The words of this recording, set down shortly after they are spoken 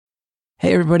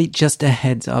Hey everybody, just a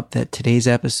heads up that today's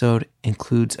episode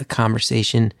includes a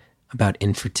conversation about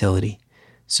infertility.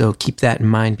 So keep that in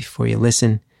mind before you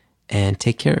listen and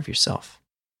take care of yourself.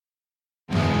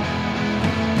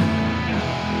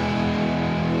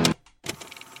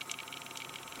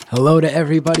 Hello to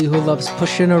everybody who loves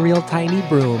pushing a real tiny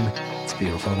broom. It's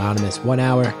Beautiful Anonymous, 1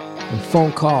 hour, and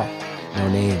phone call. No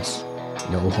names,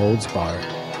 no holds barred.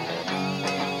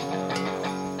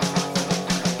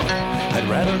 I'd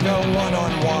rather go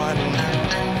one-on-one.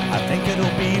 I think it'll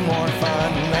be more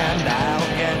fun, and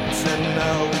I'll get to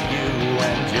know you,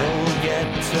 and you'll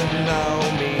get to know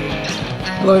me.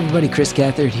 Hello everybody, Chris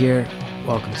Gathard here.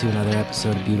 Welcome to another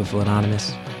episode of Beautiful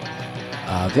Anonymous.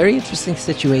 Very interesting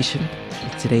situation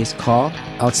with today's call.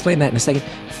 I'll explain that in a second.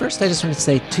 First, I just want to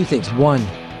say two things. One,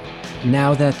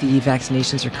 now that the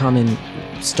vaccinations are coming,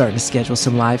 starting to schedule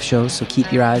some live shows, so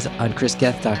keep your eyes on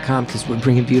chrisgeth.com because we're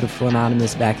bringing Beautiful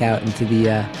Anonymous back out into the,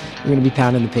 we're going to be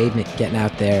pounding the pavement, getting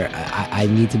out there. I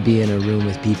need to be in a room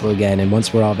with people again, and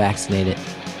once we're all vaccinated,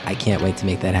 I can't wait to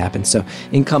make that happen. So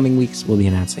in coming weeks, we'll be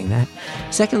announcing that.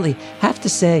 Secondly, have to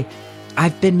say,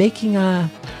 I've been making I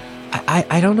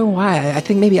don't know why. I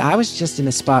think maybe I was just in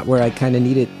a spot where I kind of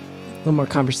needed a little more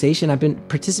conversation. I've been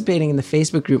participating in the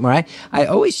Facebook group where I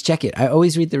always check it. I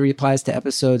always read the replies to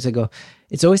episodes. I go,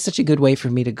 it's always such a good way for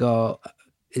me to go.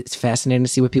 It's fascinating to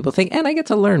see what people think. And I get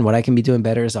to learn what I can be doing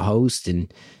better as a host.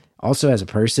 And also as a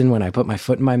person, when I put my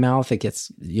foot in my mouth, it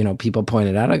gets, people point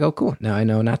it out. I go, cool. Now I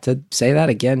know not to say that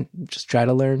again. Just try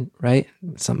to learn, right?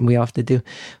 Something we all have to do.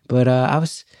 But I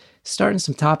was starting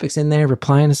some topics in there,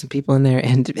 replying to some people in there.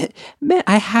 And man,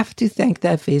 I have to thank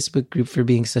that Facebook group for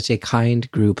being such a kind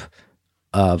group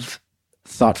of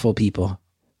thoughtful people,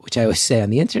 which I always say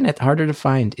on the internet, harder to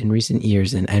find in recent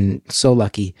years. And so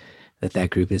lucky that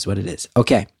group is what it is.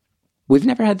 Okay. We've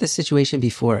never had this situation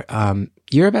before.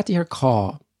 You're about to hear a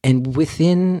call, and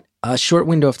within a short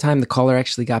window of time, the caller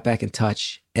actually got back in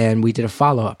touch and we did a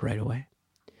follow-up right away.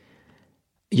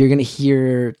 You're going to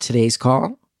hear today's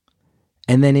call.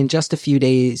 And then in just a few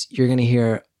days, you're going to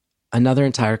hear another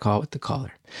entire call with the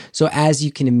caller. So as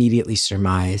you can immediately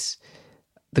surmise,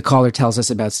 the caller tells us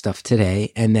about stuff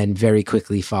today and then very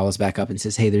quickly follows back up and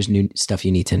says, hey, there's new stuff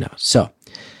you need to know. So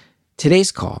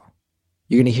today's call,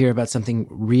 you're going to hear about something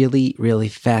really, really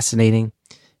fascinating.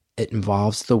 It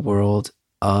involves the world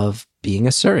of being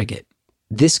a surrogate.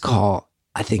 This call,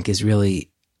 I think, is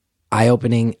really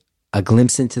eye-opening, a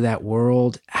glimpse into that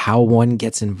world, how one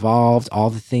gets involved, all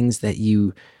the things that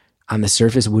you on the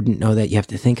surface wouldn't know that you have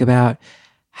to think about,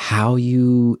 how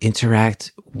you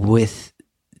interact with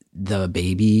the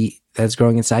baby that's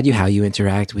growing inside you, how you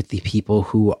interact with the people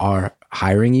who are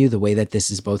hiring you, the way that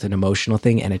this is both an emotional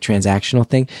thing and a transactional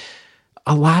thing.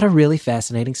 A lot of really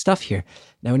fascinating stuff here.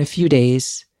 Now, in a few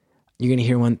days, you're going to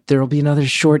hear one. There will be another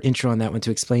short intro on that one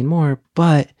to explain more,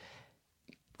 but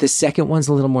the second one's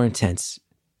a little more intense.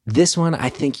 This one, I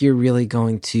think you're really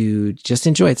going to just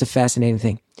enjoy. It's a fascinating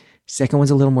thing. Second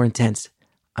one's a little more intense.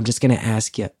 I'm just going to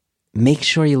ask you, make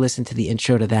sure you listen to the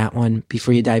intro to that one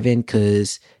before you dive in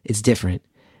because it's different.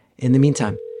 In the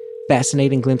meantime,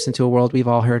 fascinating glimpse into a world we've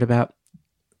all heard about.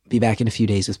 Be back in a few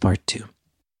days with part 2.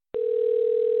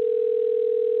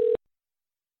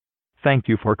 Thank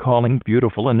you for calling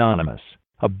Beautiful Anonymous.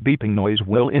 A beeping noise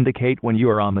will indicate when you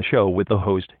are on the show with the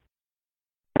host.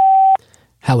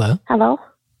 Hello. Hello?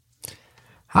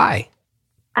 Hi.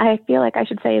 I feel like I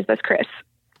should say, is this Chris?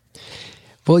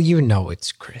 Well, you know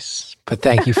it's Chris, but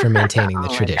thank you for maintaining the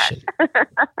tradition.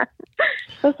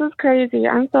 This is crazy.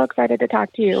 I'm so excited to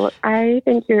talk to you. I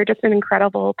think you're just an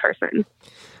incredible person.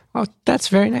 Oh, that's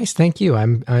very nice. Thank you.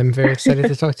 I'm very excited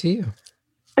to talk to you.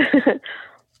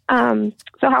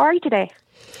 So how are you today?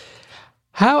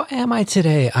 How am I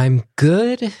today? I'm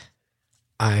good.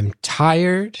 I'm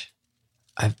tired.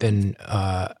 I've been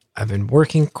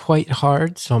working quite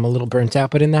hard, so I'm a little burnt out,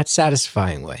 but in that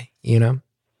satisfying way,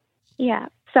 Yeah.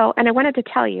 So, and I wanted to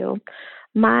tell you,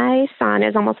 my son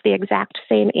is almost the exact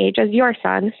same age as your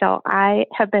son. So I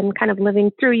have been kind of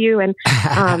living through you and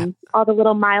all the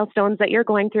little milestones that you're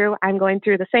going through. I'm going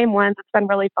through the same ones. It's been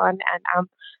really fun. And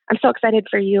I'm so excited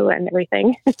for you and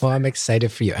everything. Well, I'm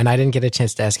excited for you. And I didn't get a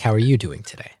chance to ask, how are you doing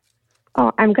today?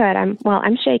 Oh, I'm good.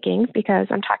 I'm shaking because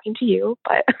I'm talking to you,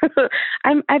 but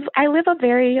I live a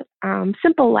very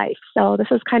simple life. So this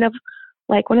is kind of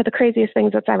like one of the craziest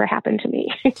things that's ever happened to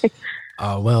me.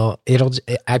 Oh, well,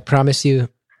 I promise you,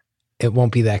 it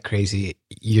won't be that crazy.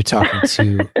 You're talking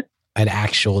to an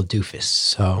actual doofus,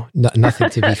 so nothing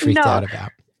to be freaked out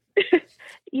about.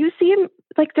 You seem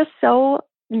like just so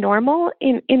normal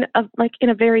in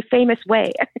a very famous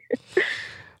way.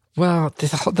 Well,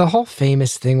 the whole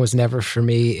famous thing was never for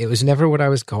me. It was never what I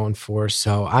was going for.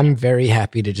 So I'm very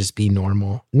happy to just be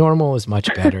normal. Normal is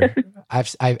much better.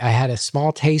 I had a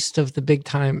small taste of the big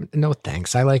time. No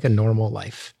thanks. I like a normal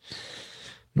life.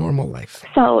 Normal life.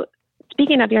 So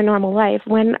speaking of your normal life,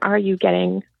 when are you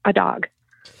getting a dog?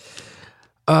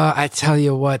 I tell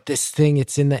you what, this thing,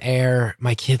 it's in the air.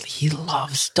 My kid, he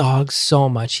loves dogs so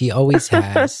much. He always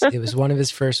has. It was one of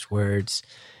his first words.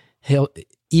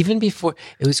 Even before,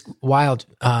 it was wild.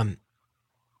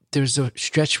 There was a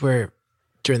stretch where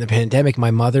during the pandemic,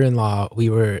 my mother-in-law, we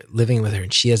were living with her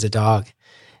and she has a dog.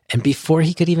 And before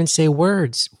he could even say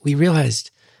words, we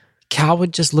realized Cal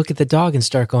would just look at the dog and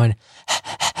start going,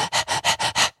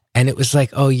 and it was like,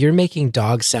 oh, you're making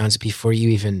dog sounds before you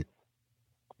even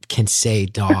can say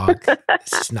dog.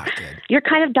 This is not good. You're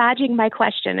kind of dodging my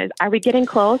question. Are we getting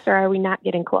close or are we not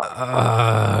getting close?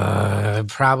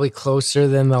 Probably closer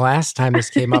than the last time this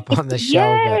came up on the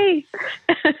show. Yay!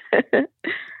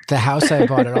 The house I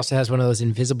bought, it also has one of those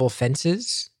invisible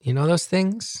fences. You know those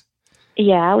things?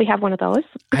 Yeah, we have one of those.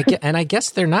 I guess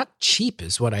they're not cheap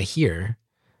is what I hear.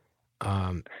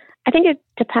 I think it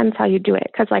depends how you do it.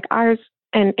 Because like ours,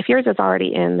 and if yours is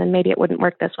already in, then maybe it wouldn't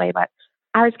work this way. But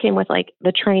ours came with like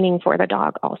the training for the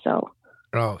dog also.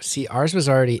 Oh, see, ours was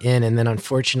already in, and then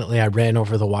unfortunately I ran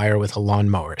over the wire with a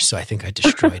lawnmower, so I think I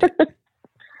destroyed it.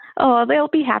 Oh, they'll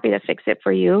be happy to fix it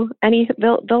for you.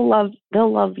 They'll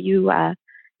love you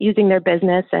using their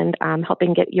business and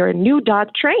helping get your new dog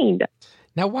trained.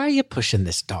 Now, why are you pushing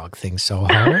this dog thing so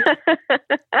hard?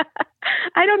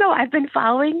 I don't know. I've been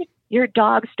following your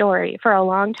dog story for a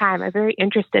long time. I'm very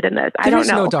interested in this. I don't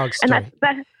know. There is no dog story.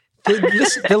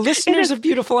 The listeners of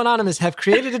Beautiful Anonymous have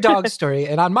created a dog story,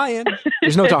 and on my end,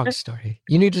 there's no dog story.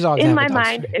 You need a dog. In my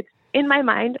mind, it's in my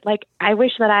mind. Like I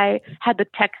wish that I had the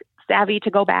tech savvy to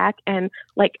go back and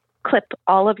like clip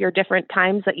all of your different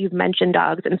times that you've mentioned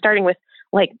dogs, and starting with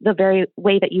like the very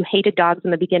way that you hated dogs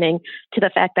in the beginning to the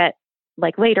fact that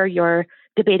like later you're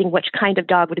debating which kind of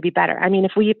dog would be better. I mean,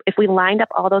 if we lined up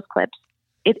all those clips,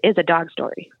 it is a dog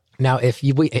story. Now,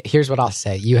 here's what I'll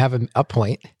say. You have a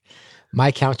point. My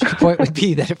counterpoint would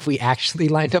be that if we actually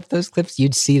lined up those clips,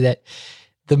 you'd see that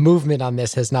the movement on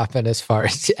this has not been as far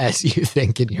as you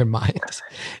think in your mind.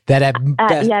 That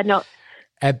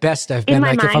at best I've been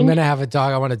like, if I'm going to have a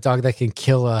dog, I want a dog that can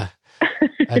kill an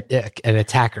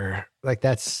attacker. Like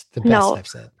that's the best I've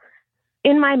said.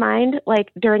 In my mind,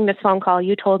 like during this phone call,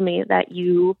 you told me that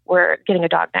you were getting a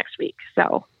dog next week.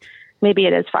 So maybe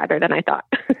it is farther than I thought.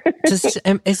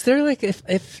 Is there like if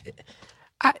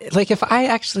I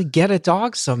actually get a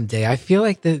dog someday, I feel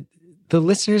like the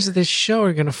listeners of this show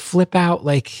are going to flip out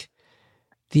like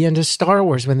the end of Star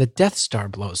Wars when the Death Star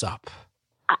blows up.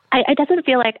 It doesn't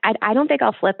feel like, I don't think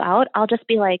I'll flip out. I'll just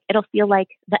be like, it'll feel like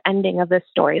the ending of this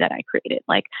story that I created.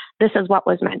 Like, this is what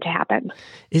was meant to happen.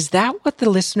 Is that what the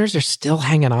listeners are still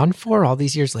hanging on for all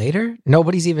these years later?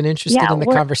 Nobody's even interested in the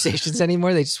conversations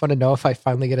anymore. They just want to know if I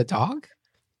finally get a dog?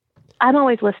 I'm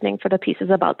always listening for the pieces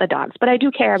about the dogs, but I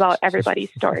do care about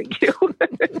everybody's story too.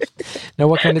 Now,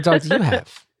 what kind of dogs do you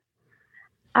have?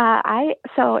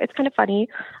 So it's kind of funny.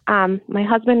 My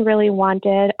husband really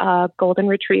wanted a golden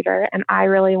retriever and I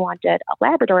really wanted a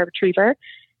Labrador retriever.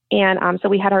 And, so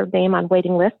we had our name on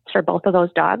waiting lists for both of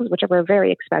those dogs, which were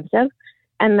very expensive.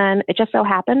 And then it just so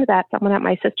happened that someone at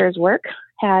my sister's work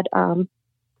had,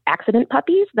 accident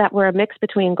puppies that were a mix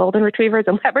between golden retrievers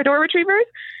and Labrador retrievers.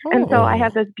 Oh. And so I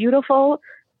have this beautiful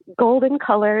golden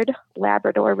colored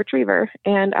Labrador retriever.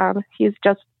 And, he's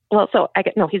just,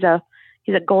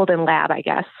 he's a golden lab, I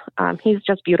guess. He's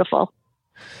just beautiful.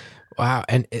 Wow.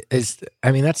 And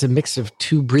that's a mix of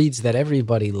two breeds that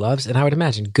everybody loves. And I would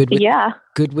imagine good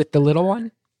with the little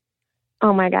one.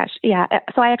 Oh my gosh. Yeah.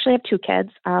 So I actually have two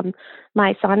kids.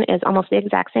 My son is almost the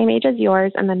exact same age as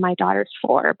yours. And then my daughter's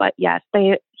 4, but yes,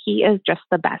 he is just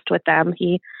the best with them.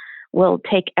 He will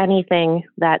take anything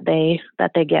that they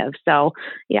give. So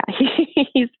yeah,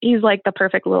 he's like the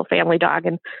perfect little family dog.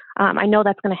 And I know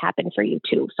that's going to happen for you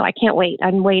too. So I can't wait.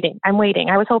 I'm waiting.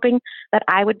 I was hoping that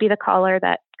I would be the caller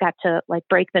that got to like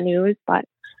break the news, but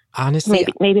honestly,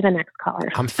 maybe the next caller.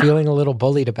 I'm feeling a little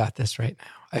bullied about this right now.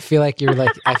 I feel like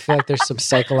there's some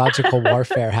psychological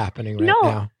warfare happening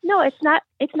now. No, it's not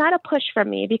a push from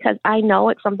me because I know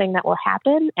it's something that will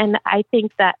happen. And I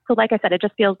think that, so like I said, it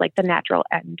just feels like the natural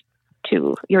end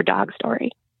to your dog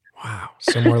story. Wow.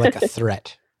 So more like a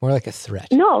threat. No,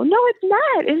 it's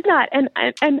not. It's not.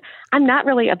 And I'm not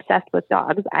really obsessed with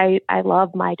dogs. I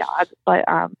love my dog, but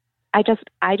I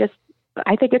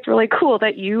think it's really cool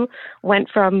that you went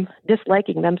from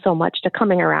disliking them so much to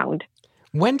coming around.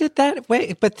 When did that,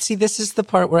 wait, but see, this is the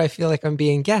part where I feel like I'm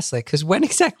being gaslit, because when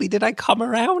exactly did I come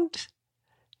around?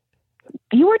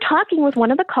 You were talking with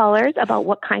one of the callers about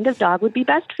what kind of dog would be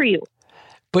best for you.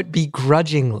 But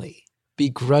begrudgingly.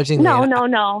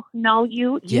 No,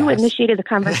 you Yes. initiated the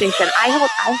conversation. I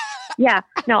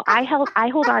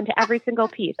hold on to every single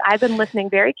piece. I've been listening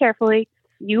very carefully.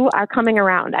 You are coming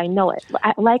around. I know it.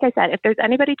 Like I said, if there's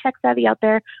anybody tech savvy out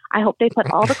there, I hope they put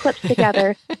all the clips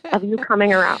together of you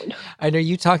coming around. And are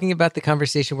you talking about the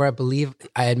conversation where I believe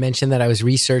I had mentioned that I was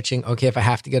researching, okay, if I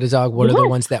have to get a dog, what are the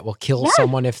ones that will kill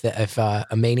someone if a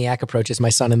maniac approaches my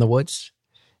son in the woods?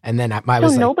 And then I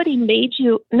was nobody made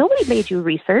you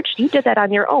research. You did that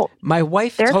on your own. My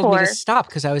wife told me to stop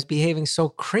because I was behaving so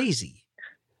crazy.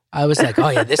 I was like, oh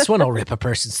yeah, this one will rip a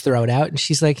person's throat out. And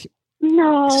she's like,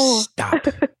 no,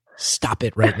 stop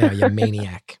it right now, you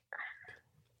maniac.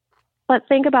 But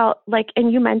think about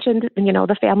and you mentioned,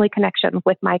 the family connection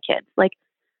with my kids.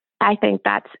 I think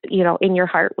that's, in your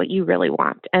heart what you really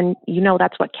want. And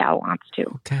that's what Cal wants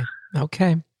too.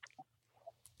 Okay.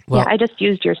 Well, I just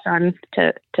used your son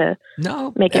to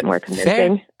make it more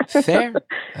convincing. Fair.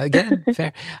 Again,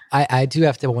 fair. I do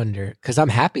have to wonder, because I'm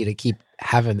happy to keep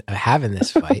having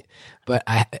this fight, but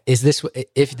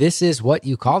if this is what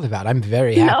you called about, I'm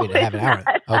very happy to have an hour.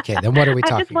 Okay, then what are we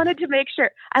talking about? I wanted to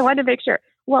make sure.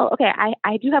 Well, okay,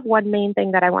 I do have one main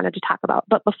thing that I wanted to talk about,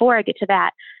 but before I get to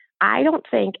that, I don't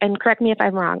think, and correct me if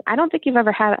I'm wrong, I don't think you've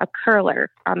ever had a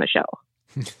curler on the show.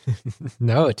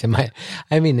 No,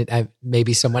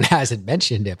 maybe someone hasn't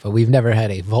mentioned it, but we've never had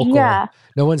a vocal. Yeah.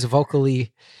 No one's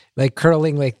vocally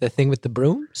curling the thing with the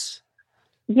brooms.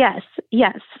 Yes.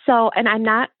 So, and I'm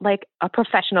not a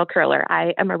professional curler.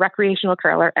 I am a recreational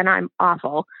curler, and I'm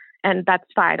awful, and that's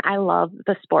fine. I love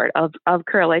the sport of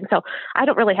curling, so I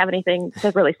don't really have anything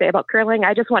to really say about curling.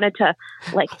 I just wanted to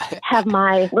have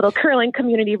my little curling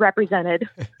community represented.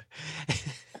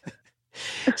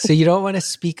 So you don't want to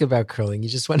speak about curling. You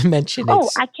just want to mention it. Oh,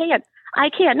 I can't.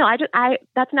 No,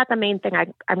 that's not the main thing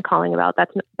I'm calling about. But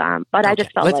okay. I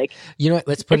just felt you know what?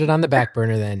 Let's put it on the back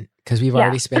burner then, because we've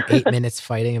already spent 8 minutes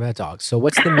fighting about dogs. So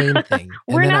what's the main thing?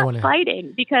 We're not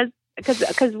fighting because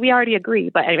we already agree.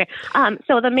 But anyway,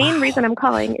 so the main reason I'm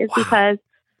calling is because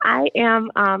I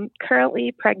am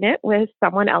currently pregnant with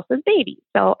someone else's baby.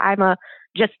 So I'm a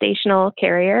gestational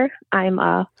carrier. I'm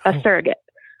a surrogate.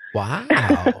 Wow.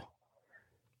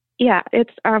 Yeah,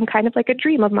 it's kind of like a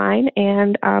dream of mine,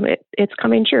 and it's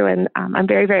coming true, and I'm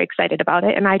very, very excited about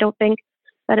it. And I don't think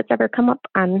that it's ever come up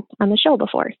on the show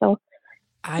before. So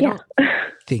I don't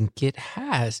think it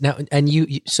has. Now, and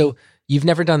so you've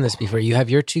never done this before. You have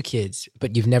your 2 kids,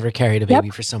 but you've never carried a baby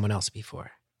for someone else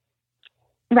before.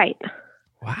 Right.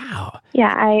 Wow.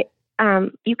 Yeah,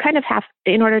 you kind of have,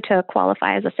 in order to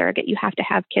qualify as a surrogate, you have to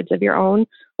have kids of your own.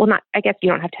 Well, I guess you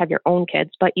don't have to have your own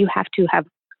kids, but you have to have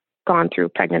gone through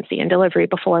pregnancy and delivery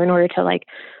before in order to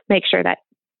make sure that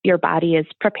your body is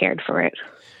prepared for it.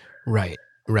 Right.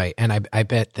 And I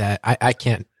bet that I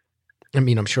can't,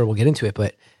 I'm sure we'll get into it,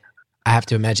 but I have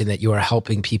to imagine that you are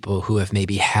helping people who have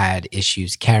maybe had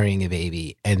issues carrying a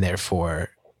baby, and therefore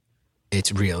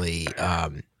it's really a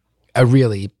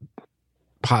really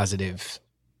positive,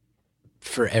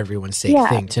 for everyone's sake,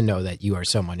 thing to know that you are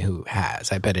someone who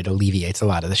has. I bet it alleviates a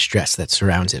lot of the stress that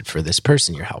surrounds it for this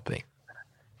person you're helping.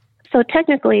 So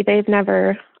technically, they've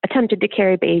never attempted to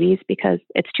carry babies because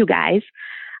it's 2 guys.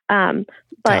 But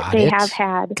they have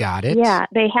had. Got it. Yeah,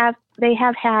 they have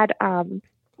had a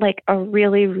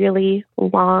really, really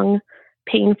long,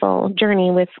 painful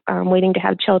journey with waiting to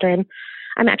have children.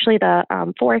 I'm actually the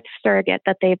 4th surrogate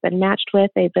that they've been matched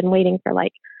with. They've been waiting for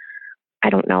I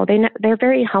don't know. They're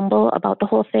very humble about the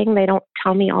whole thing. They don't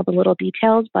tell me all the little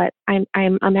details, but I'm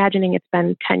imagining it's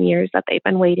been 10 years that they've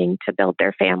been waiting to build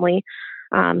their family.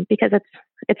 Because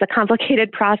it's a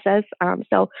complicated process.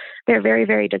 So they're very,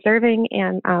 very deserving.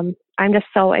 And I'm just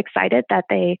so excited that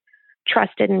they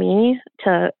trusted me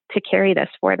to carry this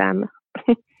for them.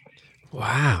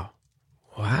 Wow.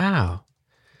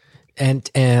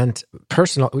 And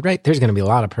personal, right? There's going to be a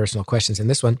lot of personal questions in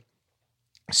this one.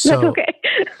 So, that's okay.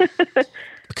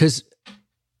 Because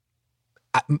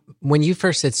when you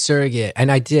first said surrogate, and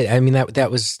I did,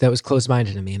 that was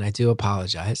closed-minded to me, and I do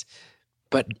apologize.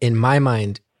 But in my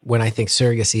mind, when I think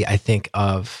surrogacy, I think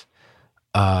of,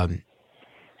 a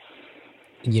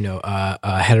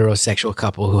heterosexual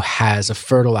couple who has a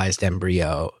fertilized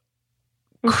embryo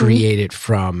created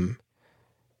from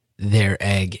their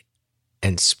egg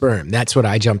and sperm. That's what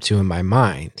I jumped to in my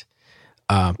mind.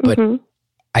 But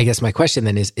I guess my question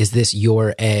then is this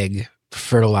your egg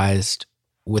fertilized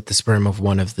with the sperm of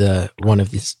one of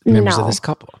these members of this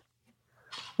couple?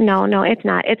 No, it's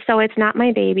not. It's not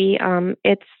my baby.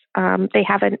 It's they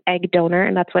have an egg donor,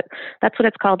 and that's what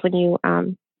it's called when you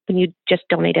just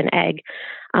donate an egg.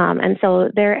 And so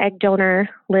their egg donor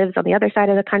lives on the other side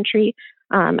of the country,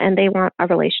 and they want a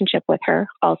relationship with her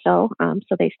also.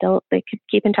 So they could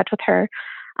keep in touch with her.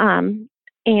 And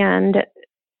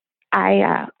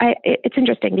it's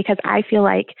interesting because I feel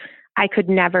like I could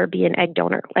never be an egg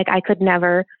donor. Like I could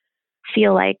never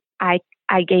feel like I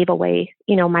gave away,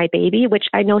 my baby, which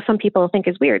I know some people think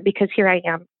is weird because here I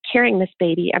am carrying this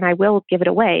baby and I will give it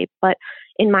away. But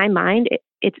in my mind,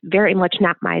 it's very much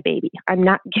not my baby. I'm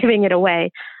not giving it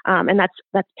away. And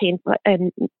that's painful.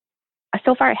 And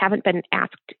so far I haven't been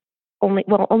asked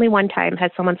only one time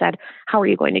has someone said, how are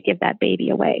you going to give that baby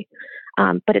away?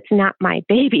 But it's not my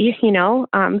baby, so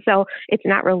it's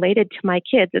not related to my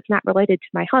kids. It's not related to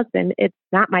my husband. It's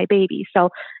not my baby. So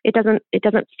it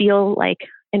doesn't feel like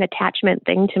an attachment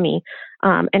thing to me.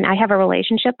 And I have a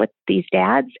relationship with these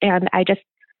dads and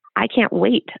I can't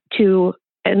wait to,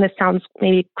 and this sounds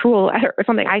maybe cruel or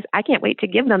something. I can't wait to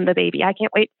give them the baby. I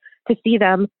can't wait to see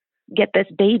them get this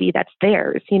baby that's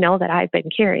theirs, that I've been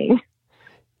carrying.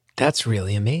 That's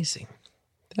really amazing.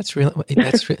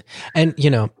 And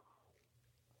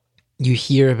you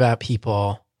hear about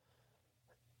people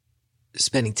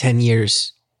spending 10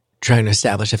 years trying to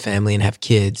establish a family and have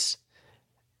kids.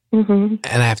 Mm-hmm.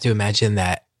 And I have to imagine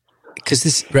that because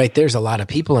there's a lot of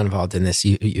people involved in this,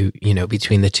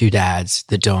 between the two dads,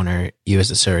 the donor, you as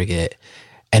a surrogate,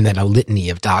 and then a litany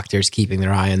of doctors keeping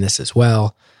their eye on this as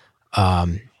well.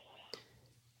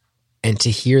 And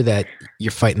to hear that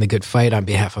you're fighting the good fight on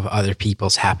behalf of other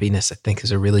people's happiness, I think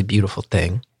is a really beautiful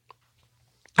thing.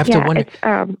 I have to wonder.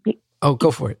 Oh,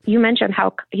 go for it. You mentioned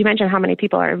how many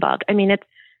people are involved. I mean,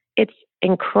 it's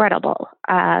incredible.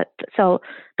 So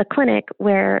the clinic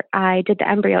where I did the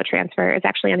embryo transfer is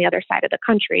actually on the other side of the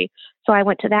country. So I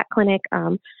went to that clinic.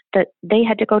 That they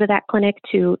had to go to that clinic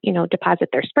to, deposit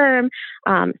their sperm.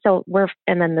 And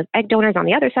then the egg donor's on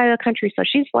the other side of the country. So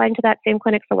she's flying to that same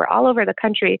clinic. So we're all over the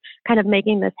country kind of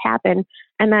making this happen.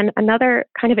 And then another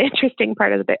kind of interesting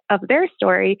part of their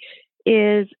story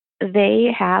is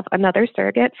they have another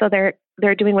surrogate. So they're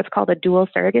doing what's called a dual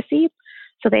surrogacy.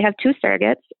 So they have two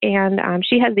surrogates, and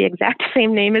she has the exact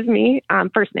same name as me,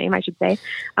 first name, I should say,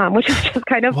 which is just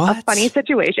kind of a funny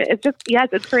situation. It's just, yes,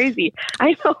 it's crazy.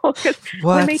 I know, because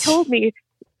when they told me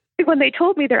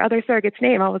their other surrogate's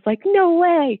name, I was like, no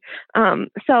way. And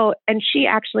she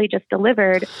actually just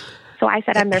delivered. So I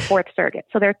said I'm their fourth surrogate.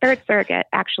 So their third surrogate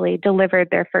actually delivered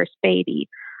their first baby,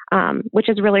 which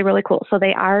is really, really cool. So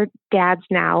they are dads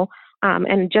now.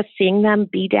 And just seeing them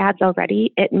be dads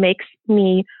already, it makes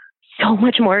me so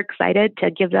much more excited to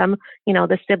give them,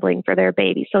 the sibling for their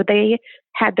baby. So they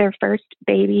had their first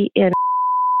baby and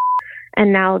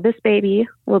now this baby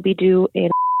will be due in.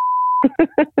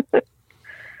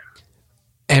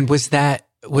 And wow.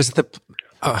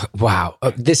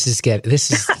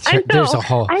 There's a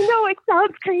whole, I know it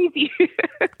sounds crazy.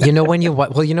 you know what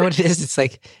it is? It's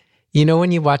like,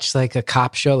 when you watch like a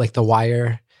cop show, like The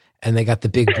Wire, and they got the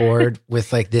big board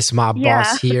with like this mob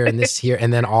boss here and this here,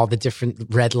 and then all the different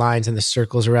red lines and the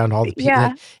circles around all the people.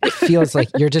 Yeah. Like, it feels like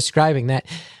you're describing that.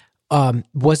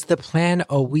 Was the plan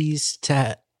always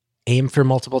to aim for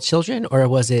multiple children, or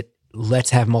was it let's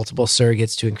have multiple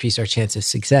surrogates to increase our chance of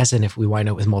success, and if we wind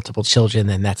up with multiple children,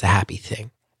 then that's a happy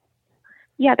thing?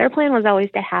 Yeah, their plan was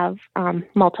always to have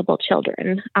multiple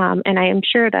children, and I am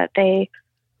sure that they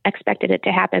expected it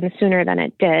to happen sooner than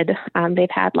it did. They've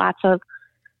had lots of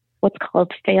what's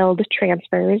called failed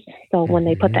transfers. So when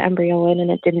they put the embryo in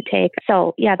and it didn't take.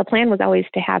 So yeah, the plan was always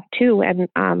to have two. And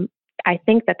I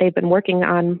think that they've been working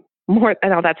on more. I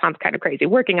know that sounds kind of crazy,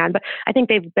 but I think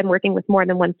they've been working with more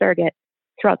than one surrogate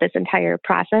throughout this entire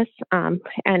process.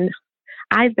 And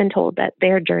I've been told that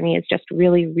their journey is just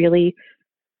really, really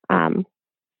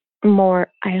more,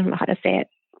 I don't know how to say it,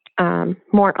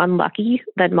 more unlucky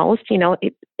than most.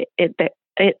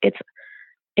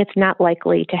 It's not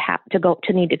likely to have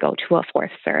to need to go to a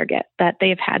fourth surrogate, that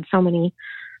they've had so many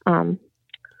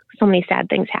sad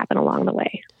things happen along the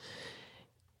way.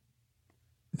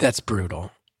 That's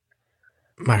brutal.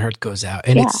 My heart goes out.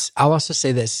 And I'll also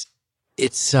say this,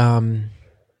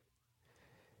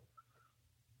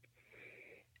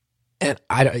 and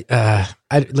I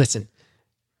listen,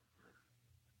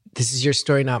 this is your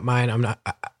story, not mine. I'm not,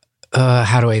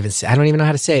 how do I even say, I don't even know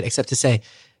how to say it except to say,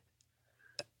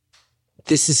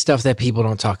 this is stuff that people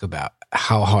don't talk about,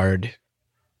 how hard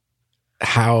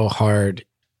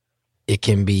it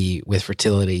can be with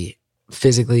fertility,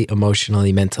 physically,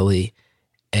 emotionally, mentally,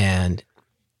 and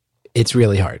it's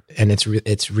really hard, and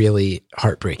it's really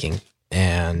heartbreaking.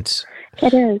 And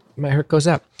It is. My heart goes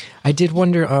up. I did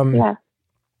wonder, Yeah.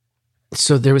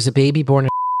 so there was a baby born.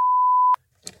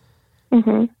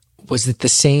 Mm-hmm. Was it the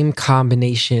same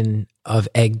combination of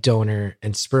egg donor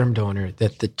and sperm donor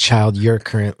that the child you're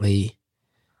currently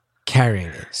carrying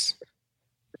is?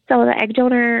 So the egg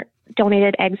donor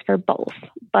donated eggs for both,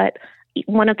 but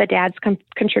one of the dads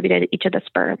contributed each of the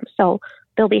sperm. So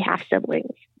they'll be half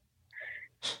siblings.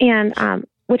 And,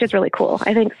 which is really cool.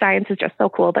 I think science is just so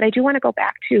cool. But I do want to go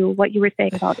back to what you were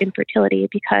saying about infertility,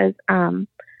 because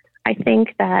I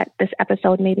think that this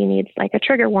episode maybe needs like a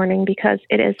trigger warning, because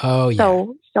it is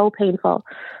so painful.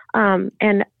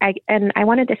 And I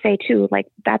wanted to say too, like,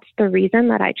 that's the reason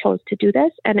that I chose to do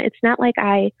this. And it's not like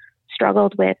I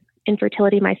struggled with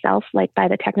infertility myself, like by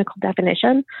the technical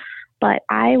definition, but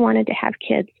I wanted to have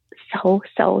kids so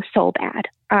bad.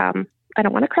 I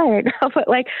don't want to cry right now, but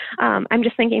like, I'm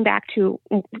just thinking back to,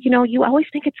 you always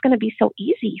think it's going to be so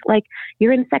easy. Like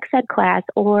you're in sex ed class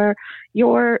or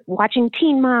you're watching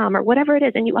Teen Mom or whatever it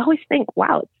is. And you always think,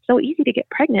 wow, it's so easy to get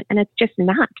pregnant. And it's just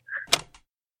not.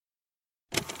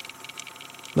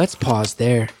 Let's pause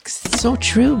there. 'Cause it's so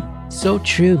true. So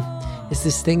true. It's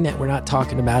this thing that we're not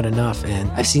talking about enough. And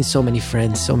I've seen so many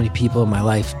friends, so many people in my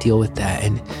life deal with that.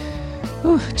 And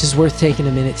just worth taking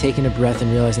a minute, taking a breath,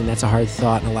 and realizing that's a hard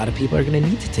thought, and a lot of people are going to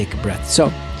need to take a breath.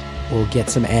 So we'll get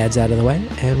some ads out of the way,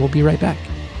 and we'll be right back.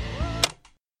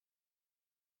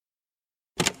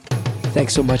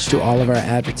 Thanks so much to all of our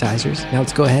advertisers. Now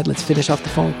let's go ahead. Let's finish off the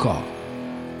phone call.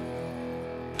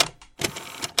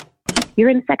 You're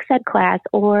in sex ed class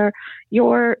or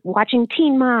you're watching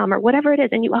Teen Mom or whatever it is,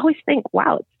 and you always think,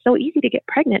 wow, it's so easy to get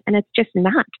pregnant, and it's just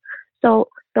not. So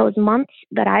those months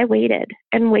that I waited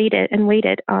and waited and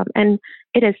waited, and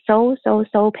it is so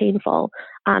painful.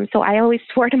 So I always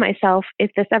swore to myself,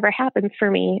 if this ever happens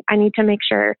for me, I need to make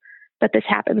sure that this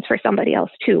happens for somebody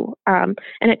else too. And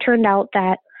it turned out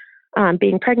that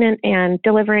being pregnant and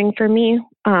delivering for me,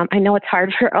 I know it's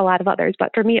hard for a lot of others, but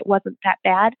for me, it wasn't that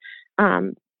bad.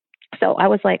 So I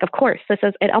was like, of course,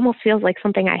 it almost feels like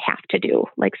something I have to do,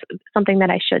 like something that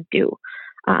I should do.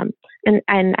 And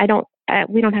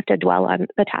we don't have to dwell on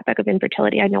the topic of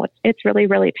infertility. I know it's really,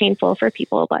 really painful for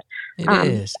people, but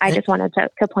I just wanted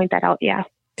to point that out. Yeah.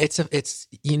 It's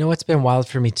what's been wild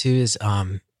for me too is,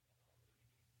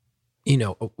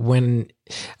 when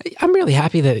I'm really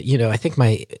happy that, I think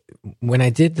when I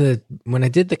did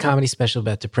the comedy special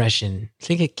about depression, I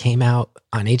think it came out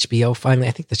on HBO finally.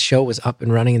 I think the show was up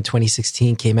and running in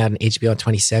 2016, came out on HBO in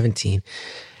 2017.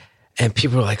 And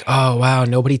people were like, oh, wow,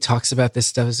 nobody talks about this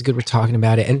stuff. It's good we're talking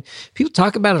about it. And people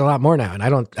talk about it a lot more now. And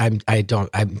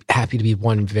I'm happy to be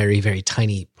one very, very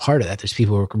tiny part of that. There's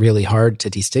people who work really hard to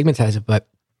destigmatize it. But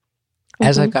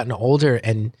as I've gotten older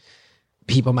and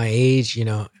people my age,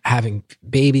 having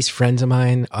babies, friends of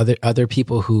mine, other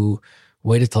people who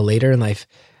waited till later in life,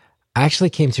 I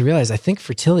actually came to realize I think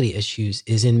fertility issues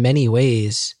is in many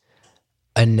ways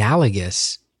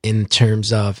analogous in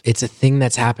terms of it's a thing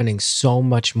that's happening so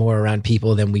much more around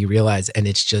people than we realize, and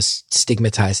it's just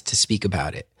stigmatized to speak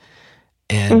about it.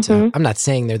 And I'm not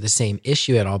saying they're the same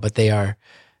issue at all, but they are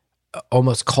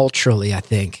almost culturally, I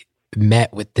think,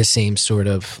 met with the same sort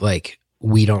of like,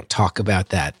 we don't talk about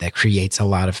that creates a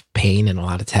lot of pain and a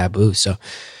lot of taboo. So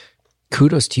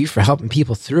kudos to you for helping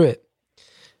people through it.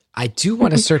 I do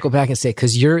want to circle back and say,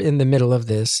 because you're in the middle of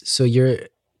this, so you're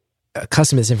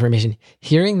accustomed to this information,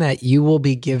 hearing that you will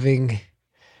be giving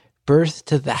birth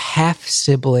to the half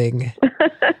sibling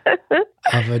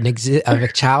of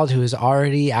a child who is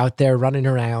already out there running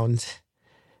around,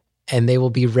 and they will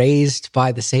be raised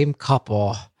by the same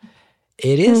couple.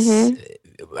 It is,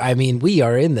 I mean, we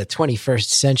are in the 21st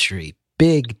century,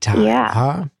 big time. Yeah.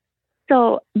 Huh?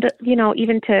 So,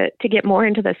 even to get more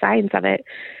into the science of it,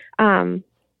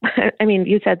 I mean,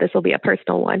 you said this will be a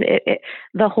personal one.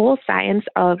 The whole science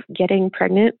of getting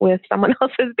pregnant with someone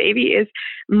else's baby is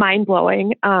mind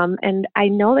blowing. And I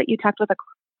know that you talked with a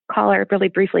caller really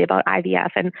briefly about IVF,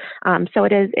 and so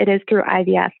it is through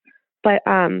IVF. But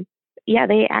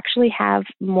they actually have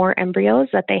more embryos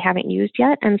that they haven't used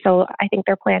yet, and so I think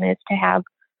their plan is to have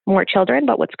more children.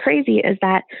 But what's crazy is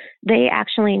that they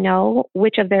actually know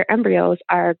which of their embryos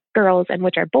are girls and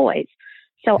which are boys.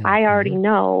 So I already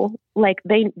know, like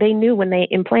they knew when they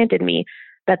implanted me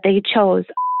that they chose.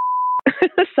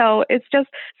 So it's just,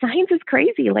 science is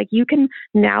crazy. Like you can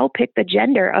now pick the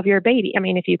gender of your baby. I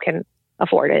mean, if you can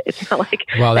afford it, it's not like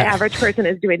the average person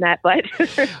is doing that, but.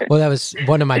 Well, that was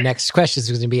one of my next questions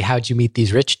was going to be, how'd you meet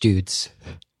these rich dudes?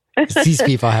 These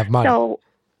people have money.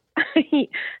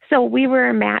 So we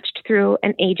were matched through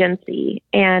an agency,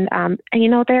 and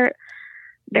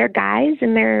they're guys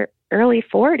in their early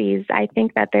 40s, I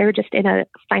think that they're just in a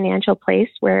financial place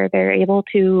where they're able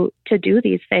to do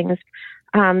these things.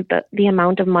 The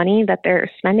amount of money that they're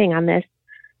spending on this,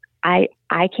 I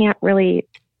can't really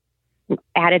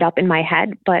add it up in my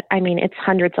head, but I mean, it's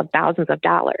hundreds of thousands of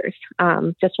dollars.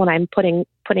 Just when I'm putting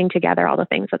together all the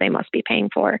things that they must be paying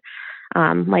for,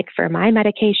 like for my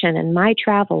medication and my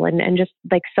travel and just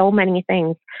like so many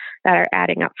things that are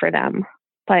adding up for them.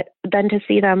 But then to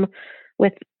see them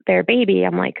with their baby,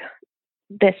 I'm like,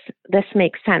 this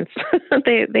makes sense.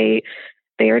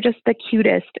 They are just the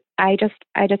cutest. I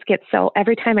just get so,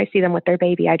 every time I see them with their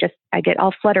baby, I get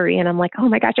all fluttery and I'm like, oh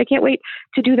my gosh, I can't wait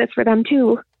to do this for them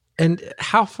too. And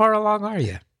how far along are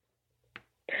you?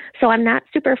 So I'm not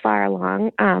super far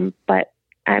along, but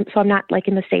I'm not like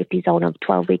in the safety zone of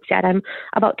 12 weeks yet. I'm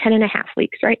about 10 and a half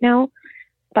weeks right now.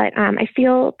 But I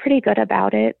feel pretty good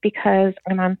about it because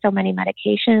I'm on so many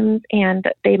medications and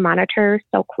they monitor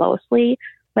so closely.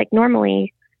 Like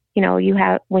normally,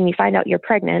 when you find out you're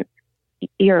pregnant,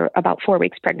 you're about 4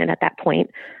 weeks pregnant at that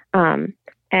point.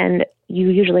 And you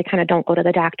usually kind of don't go to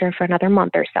the doctor for another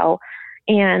month or so.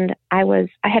 And I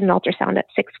had an ultrasound at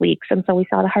 6 weeks. And so we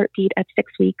saw the heartbeat at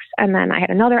 6 weeks. And then I had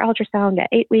another ultrasound at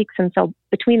 8 weeks. And so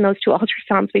between those two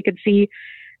ultrasounds, we could see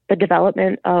the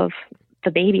development of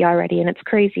the baby already. And it's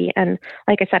crazy. And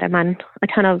like I said, I'm on a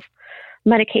ton of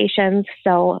medications.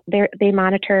 So they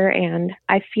monitor and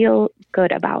I feel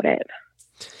good about it.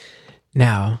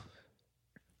 Now,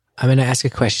 I'm going to ask a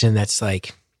question that's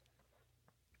like,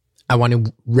 I want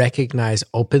to recognize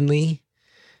openly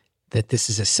that this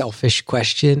is a selfish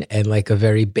question and like a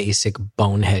very basic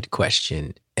bonehead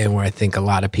question. And where I think a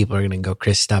lot of people are going to go,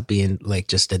 Chris, stop being like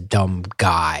just a dumb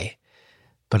guy.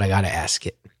 But I got to ask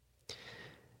it.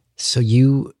 So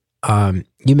you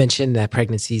mentioned that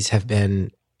pregnancies have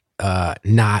been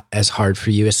not as hard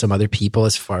for you as some other people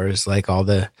as far as like all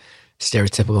the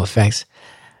stereotypical effects.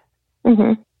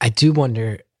 Mm-hmm. I do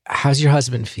wonder, how's your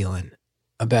husband feeling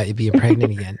about you being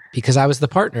pregnant again? Because I was the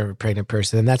partner of a pregnant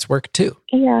person and that's work too.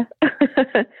 Yeah.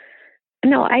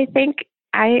 No, I think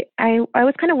I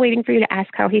was kind of waiting for you to ask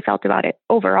how he felt about it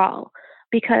overall,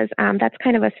 because that's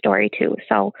kind of a story too.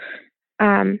 So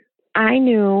I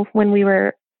knew when we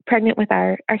were pregnant with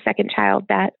our second child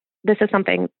that this is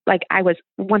something like I was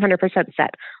 100%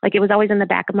 set. Like it was always in the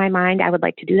back of my mind. I would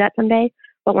like to do that someday.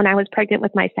 But when I was pregnant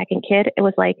with my second kid, it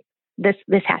was like, this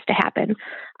has to happen.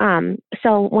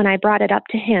 So when I brought it up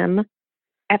to him,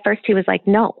 at first he was like,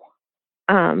 no,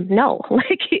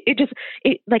 like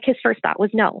like his first thought was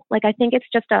no. Like, I think it's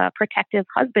just a protective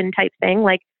husband type thing.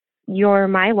 Like, you're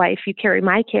my wife, you carry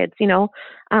my kids,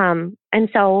 and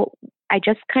so I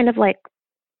just kind of like,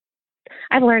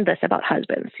 I've learned this about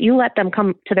husbands. You let them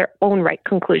come to their own right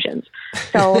conclusions.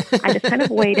 So I just kind of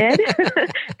waited.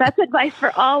 That's advice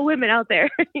for all women out there.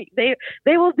 They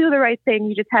will do the right thing.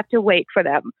 You just have to wait for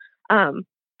them.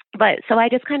 But so I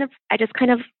just kind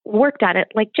of worked on it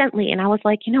like gently. And I was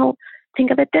like,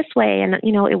 think of it this way. And,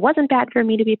 it wasn't bad for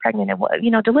me to be pregnant. It was,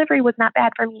 delivery was not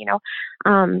bad for me,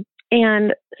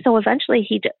 and so eventually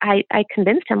I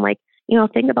convinced him, like,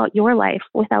 think about your life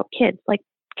without kids. Like,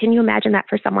 can you imagine that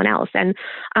for someone else? And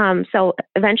so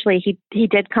eventually he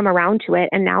did come around to it,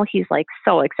 and now he's like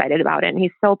so excited about it, and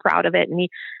he's so proud of it, and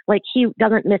he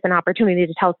doesn't miss an opportunity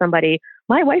to tell somebody,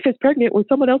 my wife is pregnant with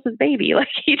someone else's baby. Like,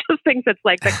 he just thinks it's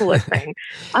like the coolest thing.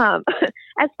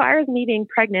 As far as me being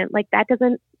pregnant, like that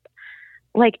doesn't,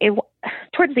 like, it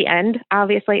towards the end,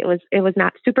 obviously it was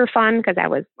not super fun because I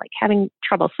was like having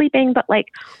trouble sleeping, but like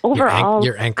overall,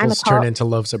 your ankles turn into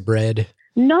loaves of bread.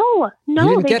 No,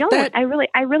 they don't. That? I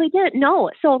really didn't. No.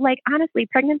 So like, honestly,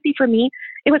 pregnancy for me,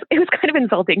 it was kind of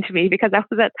insulting to me because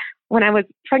when I was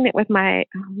pregnant with my,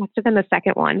 must have been the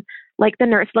second one, like the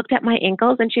nurse looked at my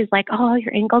ankles and she's like, oh,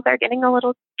 your ankles are getting a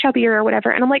little chubbier or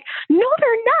whatever. And I'm like, no,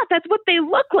 they're not. That's what they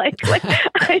look like. Like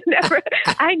I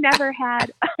never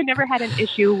had an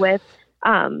issue with,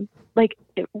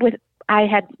 I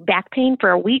had back pain for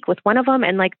a week with one of them,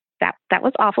 and like, that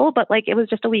was awful, but like, it was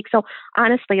just a week. So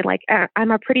honestly, like,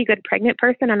 I'm a pretty good pregnant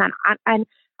person. And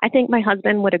I think my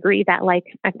husband would agree that like,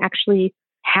 I'm actually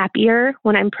happier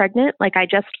when I'm pregnant. Like, I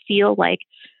just feel like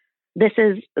this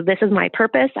is my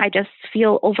purpose. I just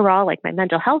feel overall like my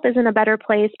mental health is in a better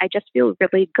place. I just feel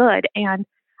really good. And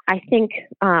I think,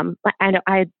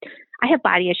 I have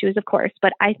body issues, of course,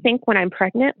 but I think when I'm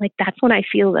pregnant, like that's when I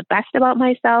feel the best about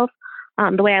myself,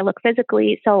 the way I look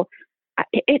physically. So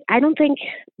I don't think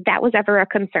that was ever a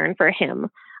concern for him.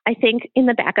 I think in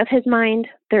the back of his mind,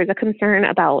 there's a concern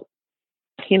about,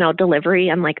 delivery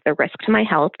and like the risk to my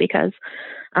health, because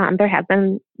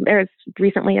there's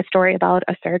recently a story about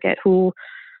a surrogate who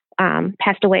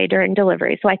passed away during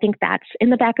delivery. So I think that's in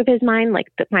the back of his mind, like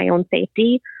my own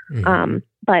safety.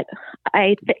 But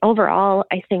overall,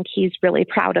 I think he's really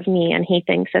proud of me, and he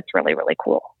thinks it's really, really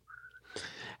cool.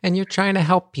 And you're trying to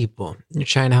help people. You're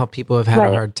trying to help people who've had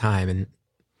a hard time, and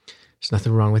there's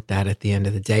nothing wrong with that at the end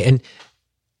of the day. And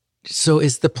so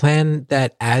is the plan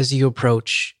that as you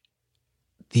approach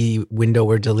the window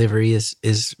where delivery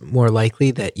is more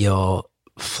likely, that you'll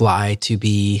fly to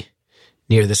be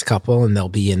near this couple and they'll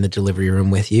be in the delivery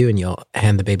room with you and you'll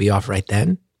hand the baby off right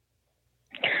then?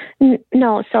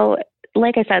 No. So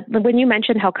like I said, when you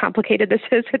mentioned how complicated this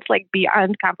is, it's like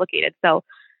beyond complicated. So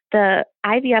the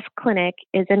IVF clinic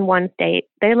is in one state.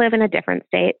 They live in a different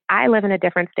state. I live in a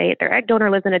different state. Their egg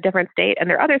donor lives in a different state, and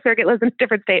their other surrogate lives in a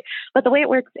different state. But the way it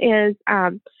works is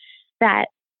that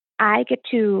I get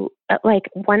to,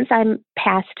 once I'm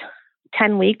past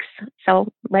 10 weeks,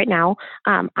 so right now,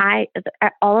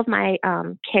 all of my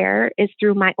care is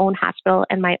through my own hospital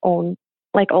and my own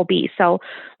OB. So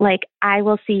I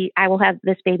will have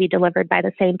this baby delivered by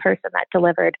the same person that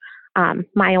delivered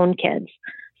my own kids.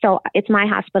 So it's my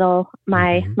hospital,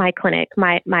 my clinic,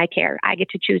 my care. I get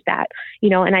to choose that,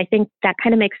 and I think that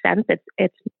kind of makes sense.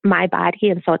 It's my body,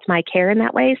 and so it's my care in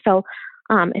that way. So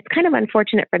it's kind of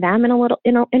unfortunate for them in a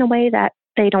way that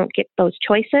they don't get those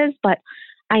choices, but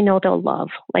I know they'll love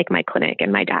my clinic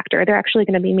and my doctor. They're actually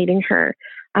going to be meeting her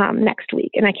next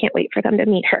week, and I can't wait for them to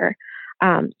meet her.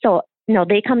 So no,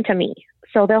 they come to me.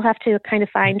 So they'll have to kind of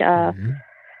find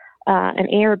an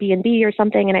Airbnb or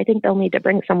something, and I think they'll need to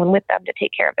bring someone with them to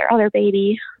take care of their other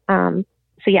baby. So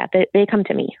yeah, they come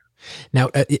to me. Now,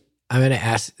 I'm going to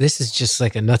ask, this is just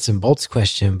like a nuts and bolts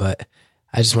question, but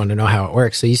I just want to know how it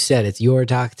works. So you said it's your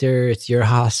doctor, it's your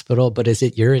hospital, but is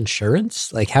it your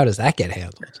insurance? How does that get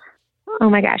handled? Oh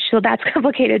my gosh. So that's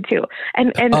complicated too.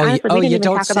 And honestly, we didn't even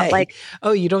talk about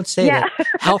you don't say that.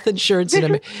 Health insurance.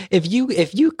 If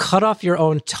you cut off your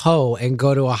own toe and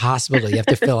go to a hospital, you have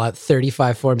to fill out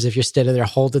 35 forms if you're standing there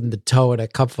holding the toe in a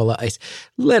cup full of ice,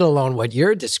 let alone what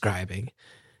you're describing.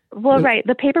 Well, right.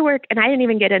 The paperwork, and I didn't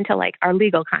even get into our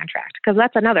legal contract, because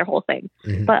that's another whole thing.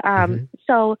 But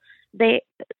so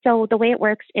the way it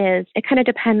works is it kind of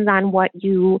depends on what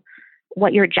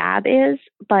your job is,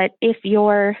 but if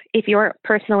your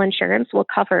personal insurance will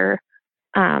cover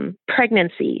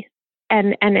pregnancy,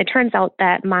 and it turns out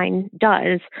that mine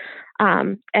does,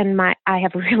 and I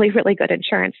have really, really good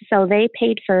insurance. So they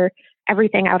paid for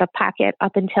everything out of pocket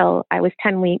up until I was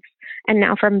 10 weeks. And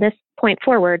now from this point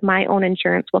forward, my own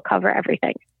insurance will cover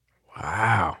everything.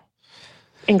 Wow.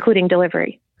 Including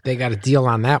delivery. They got a deal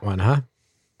on that one, huh?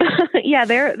 Yeah,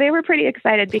 they were pretty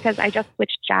excited because I just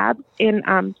switched jobs in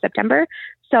September.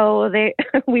 So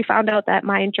we found out that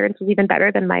my insurance was even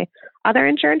better than my other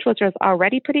insurance, which was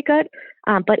already pretty good.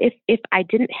 But if I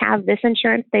didn't have this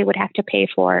insurance, they would have to pay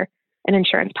for an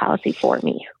insurance policy for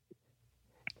me.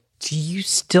 Do you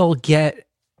still get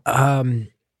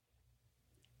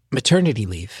maternity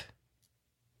leave?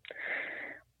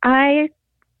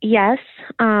 Yes.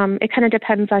 It kind of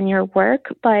depends on your work,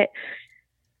 but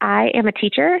I am a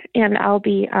teacher and I'll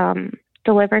be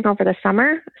delivering over the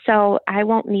summer, so I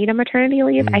won't need a maternity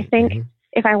leave. I think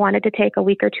if I wanted to take a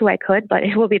week or two, I could, but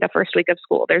it will be the first week of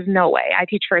school. There's no way. I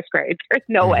teach first grade. There's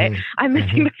no way I'm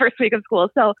missing the first week of school.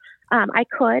 So I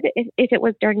could if it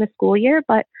was during the school year,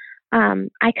 but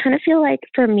I kind of feel like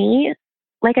for me,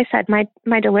 like I said,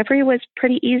 my delivery was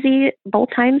pretty easy both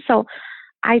times, so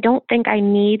I don't think I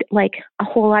need a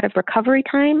whole lot of recovery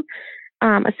time.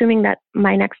 Assuming that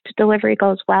my next delivery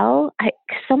goes well,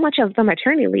 so much of the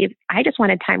maternity leave, I just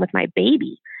wanted time with my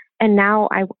baby, and now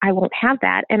I won't have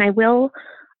that. And I will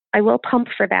pump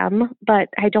for them, but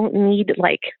I don't need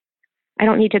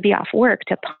to be off work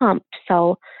to pump.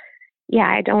 So yeah,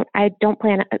 I don't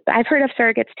plan. I've heard of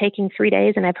surrogates taking 3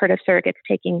 days, and I've heard of surrogates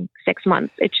taking 6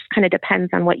 months. It just kind of depends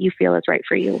on what you feel is right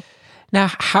for you. Now,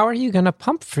 how are you going to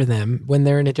pump for them when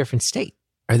they're in a different state?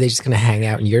 Are they just going to hang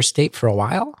out in your state for a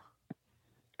while?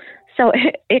 So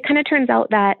it kind of turns out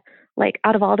that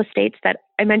out of all the states that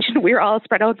I mentioned, we're all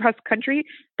spread out across the country,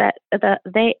 that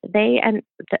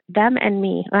them and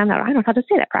me, I don't know how to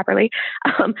say that properly.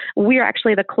 We're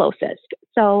actually the closest.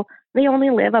 So they only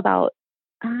live about,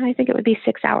 I think it would be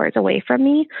 6 hours away from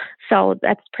me. So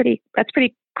that's pretty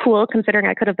cool, considering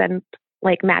I could have been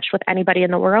matched with anybody in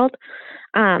the world.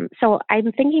 So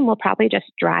I'm thinking we'll probably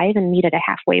just drive and meet at a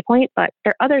halfway point, but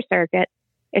their other surrogate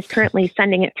is currently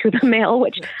sending it through the mail,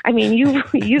 which, I mean,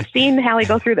 you've seen Hallie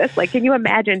go through this. Can you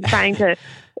imagine trying to,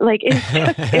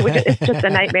 it's just a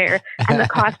nightmare. And the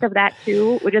cost of that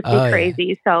too would just be crazy.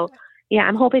 Yeah. So yeah,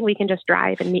 I'm hoping we can just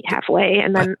drive and meet halfway,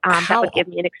 and then that would give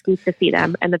me an excuse to see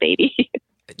them and the baby.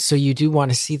 so you do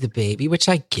want to see the baby, which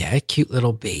I get, cute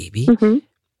little baby. Mm-hmm.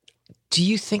 Do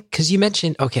you think, because you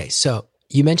mentioned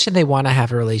they want to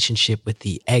have a relationship with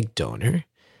the egg donor.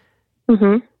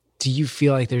 Mm-hmm. Do you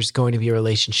feel like there's going to be a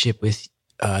relationship with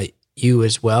you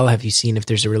as well? Have you seen if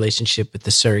there's a relationship with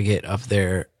the surrogate of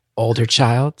their older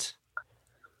child?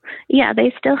 Yeah,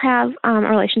 they still have a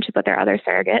relationship with their other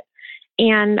surrogate.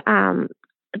 And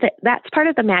that's part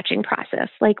of the matching process.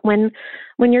 Like when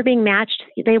you're being matched,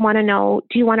 they want to know,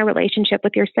 do you want a relationship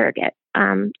with your surrogate?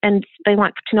 And they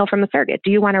want to know from the surrogate,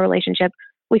 do you want a relationship?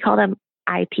 We call them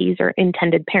IPs, or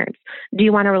intended parents. Do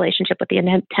you want a relationship with the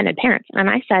intended parents? And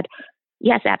I said,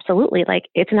 yes, absolutely. Like,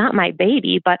 it's not my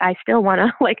baby, but I still want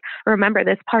to remember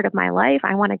this part of my life.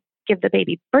 I want to give the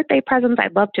baby birthday presents.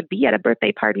 I'd love to be at a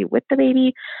birthday party with the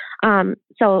baby.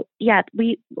 So yeah,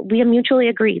 we mutually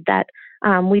agreed that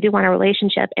we do want a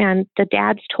relationship. And the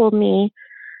dads told me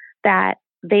that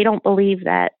they don't believe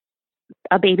that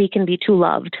a baby can be too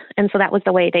loved. And so that was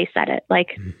the way they said it.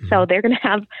 So they're going to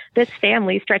have this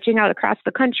family stretching out across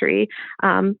the country.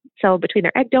 So between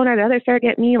their egg donor, the other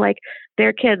surrogate, me,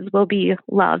 their kids will be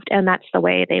loved. And that's the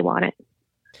way they want it.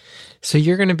 So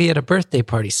you're going to be at a birthday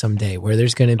party someday where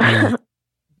there's going to be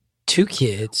two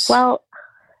kids. Well,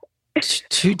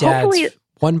 two dads,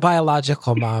 one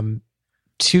biological mom,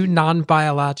 two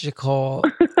non-biological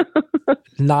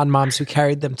non-moms who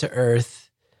carried them to Earth.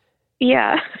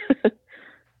 Yeah.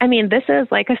 I mean, this is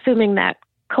assuming that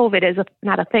COVID is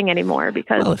not a thing anymore,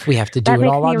 because if we have to do it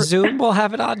all on Zoom, we'll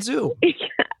have it on Zoom.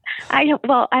 I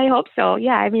hope so.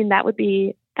 Yeah. I mean, that would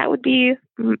be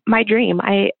my dream.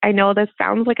 I know this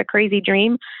sounds like a crazy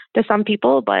dream to some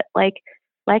people, but like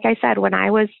I said, when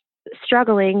I was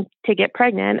struggling to get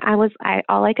pregnant,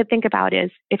 all I could think about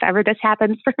is, if ever this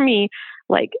happens for me,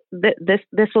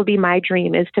 this will be my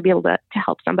dream, is to be able to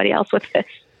help somebody else with this.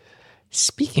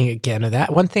 Speaking again of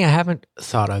that, one thing I haven't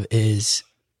thought of is,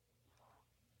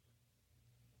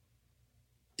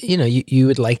 you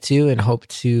would like to and hope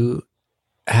to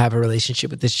have a relationship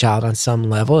with this child on some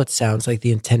level. It sounds like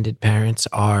the intended parents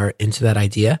are into that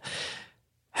idea.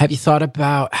 Have you thought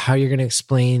about how you're going to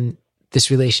explain this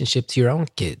relationship to your own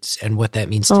kids and what that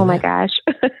means to them? Oh my gosh.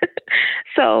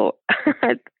 So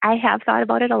I have thought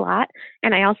about it a lot.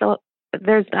 And I also,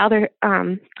 there's the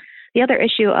other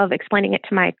issue of explaining it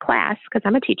to my class, because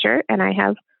I'm a teacher and I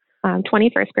have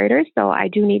 20 first graders. So I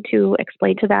do need to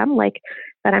explain to them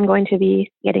that I'm going to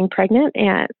be getting pregnant,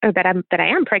 or that I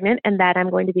am pregnant, and that I'm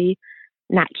going to be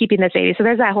not keeping this baby. So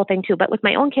there's that whole thing too. But with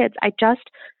my own kids, I just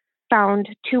found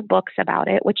 2 books about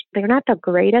it, which they're not the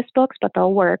greatest books, but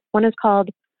they'll work. One is called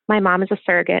My Mom is a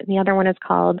Surrogate, and the other one is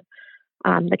called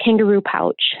The Kangaroo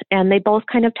Pouch. And they both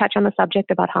kind of touch on the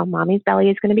subject about how mommy's belly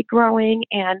is going to be growing,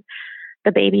 and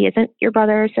the baby isn't your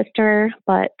brother or sister,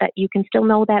 but that you can still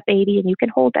know that baby and you can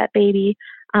hold that baby.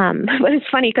 But it's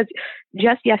funny because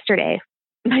just yesterday,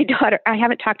 my daughter, I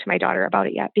haven't talked to my daughter about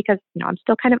it yet because I'm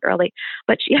still kind of early,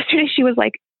 but yesterday she was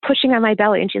pushing on my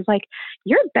belly and she's like,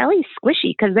 your belly's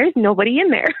squishy because there's nobody in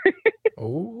there.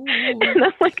 Oh. And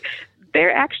I'm like,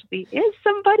 there actually is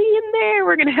somebody in there.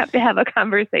 We're going to have a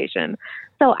conversation.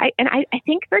 So I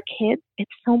think for kids,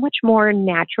 it's so much more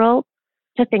natural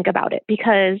to think about it,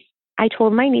 because I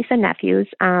told my niece and nephews,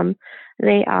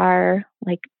 they are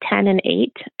 10 and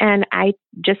 8. And I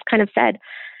just kind of said,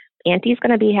 Auntie's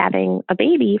going to be having a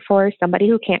baby for somebody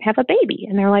who can't have a baby.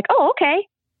 And they're like, oh, okay.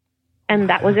 And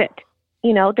that was it.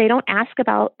 They don't ask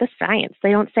about the science. They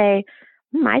don't say,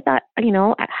 I thought,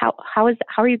 how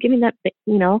are you giving that,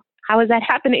 how is that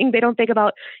happening? They don't think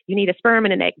about, you need a sperm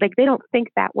and an egg. They don't think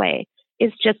that way.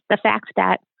 It's just the fact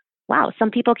that, wow,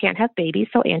 some people can't have babies,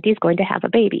 so Auntie's going to have a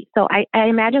baby. So I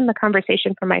imagine the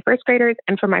conversation for my first graders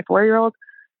and for my 4-year-old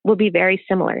will be very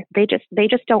similar. They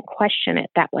just don't question it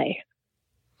that way.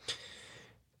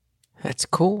 That's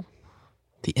cool.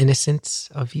 The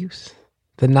innocence of youth,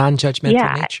 the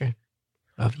non-judgmental nature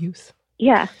of youth.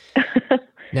 Yeah.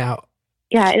 Now,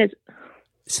 yeah, it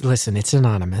is. Listen, it's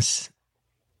anonymous.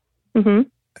 Mm-hmm.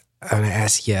 I'm going to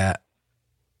ask you a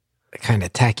kind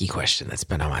of tacky question that's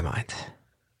been on my mind.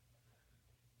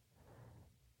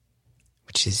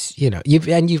 Which is, you've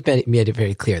made it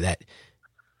very clear that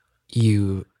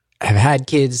you have had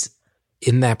kids.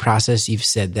 In that process, you've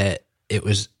said that it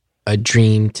was a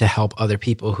dream to help other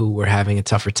people who were having a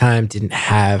tougher time, didn't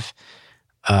have,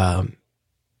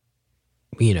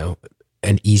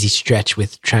 an easy stretch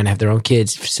with trying to have their own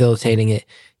kids, facilitating it.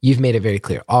 You've made it very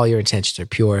clear. All your intentions are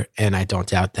pure, and I don't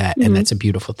doubt that. Mm-hmm. And that's a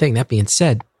beautiful thing. That being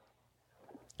said,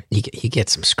 you get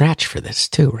some scratch for this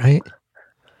too, right?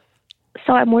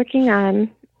 So I'm working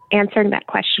on answering that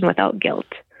question without guilt,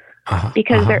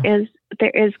 because there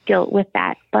is guilt with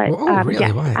that. But really?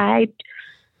 yes, Why?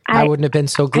 I wouldn't have been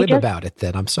so glib about it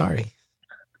then. I'm sorry.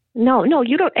 No,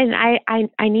 you don't. And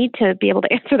I need to be able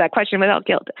to answer that question without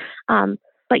guilt.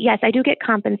 But yes, I do get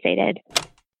compensated.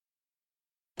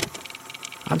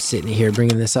 I'm sitting here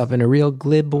bringing this up in a real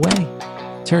glib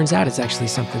way. Turns out it's actually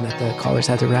something that the callers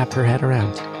had to wrap her head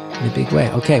around in a big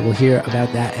way. Okay, we'll hear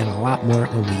about that and a lot more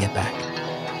when we get back.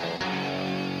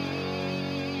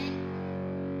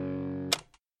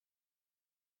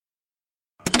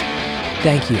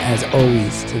 Thank you, as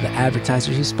always, to the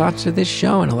advertisers who sponsor this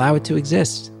show and allow it to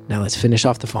exist. Now let's finish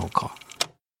off the phone call.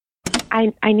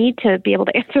 I need to be able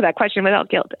to answer that question without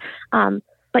guilt.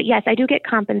 But yes, I do get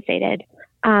compensated.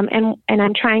 And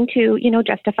I'm trying to,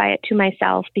 justify it to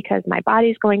myself because my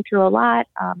body's going through a lot,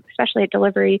 especially at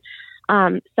delivery.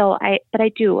 But I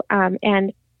do.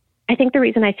 And I think the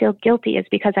reason I feel guilty is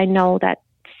because I know that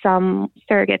some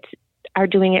surrogates are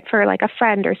doing it for like a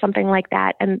friend or something like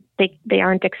that, and they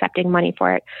aren't accepting money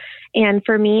for it. And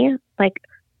for me,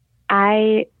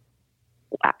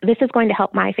 this is going to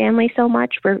help my family so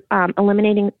much. We're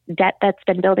eliminating debt that's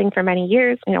been building for many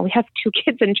years. We have 2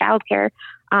 kids in childcare.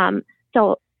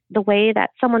 So the way that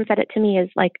someone said it to me is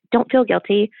like, don't feel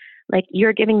guilty. Like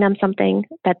you're giving them something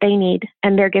that they need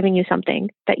and they're giving you something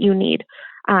that you need.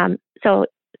 So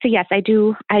yes, I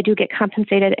do get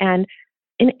compensated, and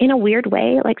in a weird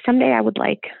way, like someday I would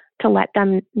like to let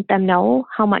them know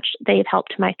how much they've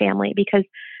helped my family, because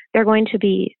they're going to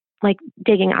be like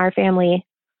digging our family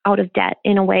out of debt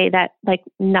in a way that like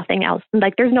nothing else.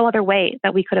 Like there's no other way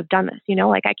that we could have done this,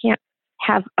 like I can't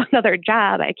have another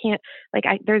job. I can't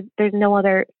there's no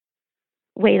other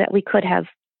way that we could have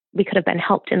been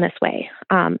helped in this way.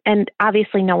 And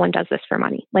obviously no one does this for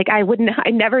money. Like I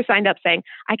never signed up saying,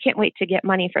 I can't wait to get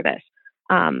money for this.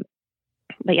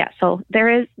 But yeah, so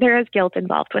there is guilt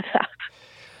involved with that.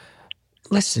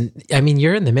 Listen, I mean,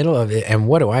 you're in the middle of it, and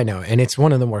what do I know? And it's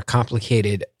one of the more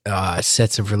complicated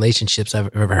sets of relationships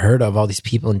I've ever heard of, all these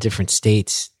people in different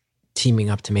states teaming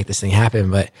up to make this thing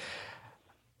happen. But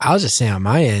I'll just say on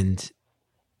my end,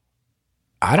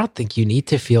 I don't think you need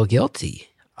to feel guilty,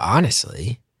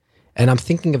 honestly. And I'm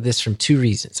thinking of this from 2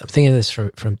 reasons. I'm thinking of this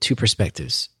from 2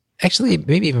 perspectives. Actually,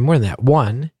 maybe even more than that.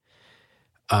 One,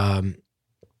 I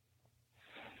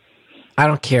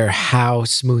don't care how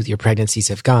smooth your pregnancies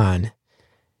have gone.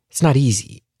 It's not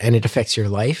easy, and it affects your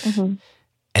life,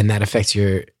 and that affects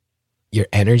your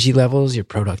energy levels, your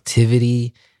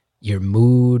productivity, your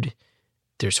mood.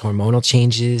 There's hormonal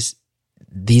changes.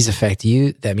 These affect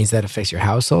you. That means that affects your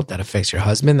household. That affects your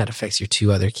husband. That affects your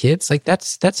 2 other kids. Like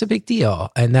that's a big deal,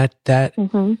 and that's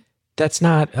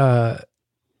not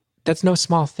that's no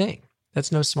small thing.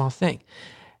 That's no small thing.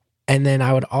 And then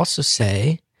I would also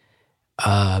say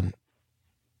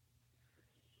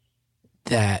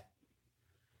that.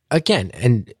 Again,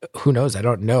 and who knows, I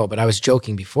don't know, but I was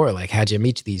joking before, like, how'd you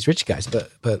meet these rich guys?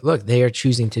 But look, they are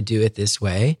choosing to do it this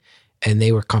way, and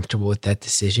they were comfortable with that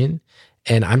decision.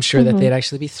 And I'm sure that they'd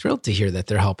actually be thrilled to hear that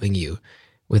they're helping you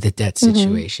with a debt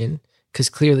situation, because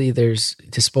clearly there's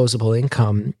disposable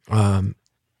income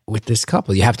with this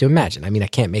couple. You have to imagine. I mean, I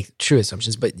can't make true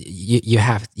assumptions, but you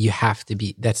have to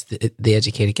be, that's the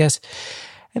educated guess.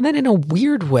 And then in a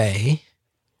weird way,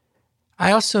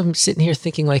 I also am sitting here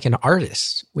thinking like an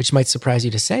artist, which might surprise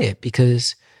you to say it,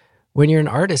 because when you're an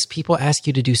artist, people ask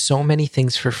you to do so many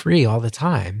things for free all the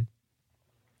time.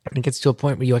 And it gets to a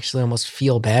point where you actually almost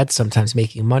feel bad sometimes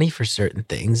making money for certain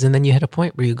things. And then you hit a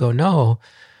point where you go, no,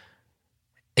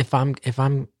 if I'm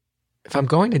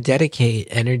going to dedicate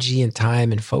energy and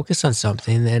time and focus on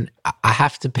something, then I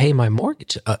have to pay my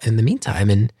mortgage in the meantime.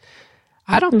 And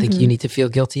I don't think you need to feel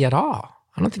guilty at all.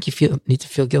 I don't think you need to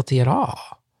feel guilty at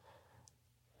all.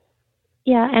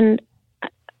 Yeah, and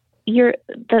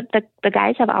the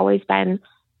guys have always been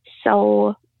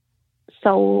so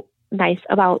nice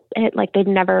about it. Like they've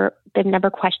never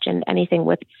questioned anything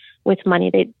with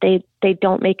money. They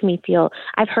don't make me feel.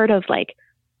 I've heard of like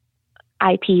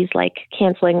IPs like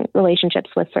canceling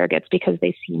relationships with surrogates because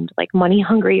they seemed like money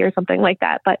hungry or something like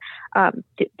that. But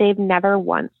they've never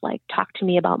once like talked to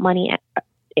me about money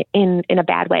in a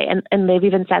bad way. And they've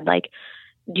even said like,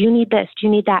 do you need this? Do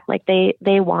you need that? Like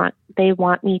they want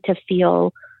me to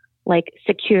feel like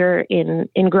secure in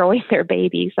growing their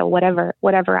baby. So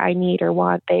whatever I need or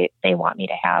want, they want me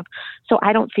to have. So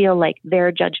I don't feel like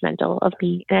they're judgmental of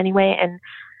me in any way. And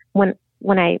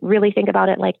when I really think about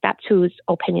it, like that's whose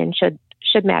opinion should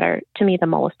matter to me the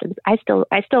most. And I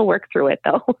still work through it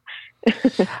though.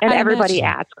 And everybody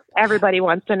asks, everybody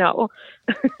wants to know.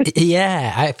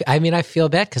 Yeah. I mean, I feel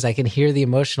bad because I can hear the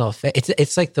emotional effect.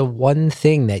 It's like the one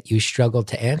thing that you struggled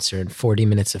to answer in 40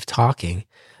 minutes of talking.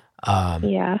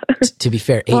 Yeah. To be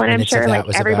fair, 8 Well, and I'm minutes sure of that like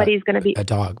was everybody's about going to be a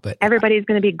dog, but everybody's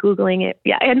going to be Googling it.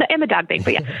 Yeah. And the dog thing,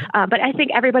 but yeah. But I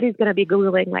think everybody's going to be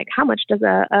Googling like, how much does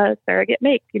a surrogate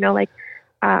make? You know, like,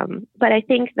 but I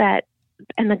think that,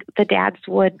 and the dads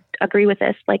would agree with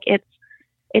this, like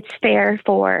it's fair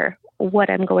for what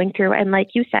I'm going through. And like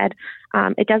you said,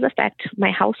 it does affect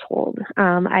my household.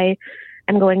 I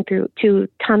am going through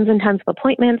tons and tons of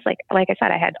appointments. Like I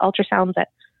said, I had ultrasounds at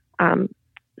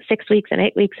 6 weeks and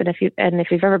 8 weeks. And if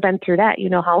you've ever been through that, you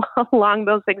know how long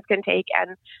those things can take,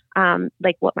 and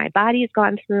like what my body's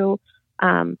gone through.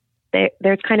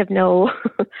 There's kind of no,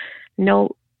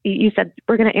 you said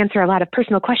we're going to answer a lot of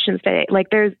personal questions today. Like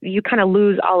you kind of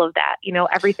lose all of that, you know,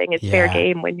 everything is fair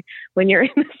game when you're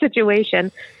in this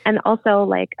situation. And also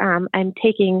like, I'm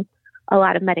taking a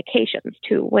lot of medications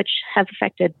too, which have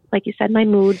affected, like you said, my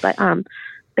mood, but,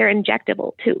 they're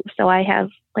injectable too. So I have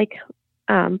like,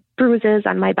 bruises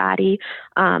on my body.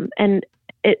 And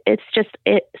it's just,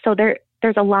 so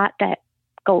there's a lot that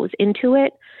goes into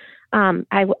it.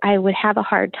 I would have a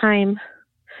hard time.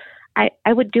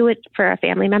 I would do it for a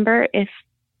family member if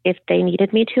they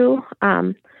needed me to.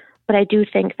 But I do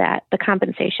think that the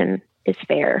compensation is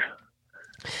fair.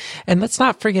 And let's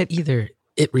not forget either,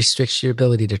 it restricts your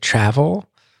ability to travel.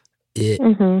 It,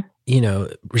 you know,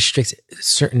 restricts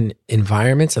certain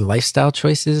environments and lifestyle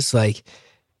choices. Like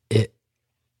it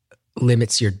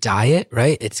limits your diet,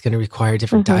 right? It's going to require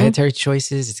different dietary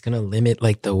choices. It's going to limit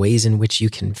like the ways in which you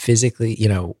can physically, you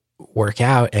know, work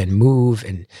out and move,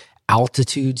 and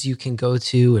altitudes you can go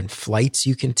to and flights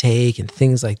you can take and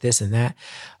things like this and that.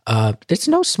 There's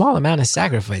no small amount of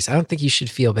sacrifice. I don't think you should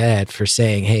feel bad for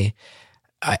saying, hey,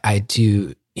 I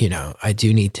do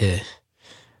need to,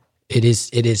 it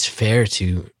is fair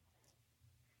to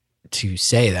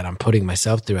say that I'm putting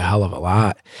myself through a hell of a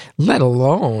lot, let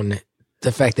alone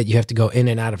the fact that you have to go in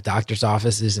and out of doctor's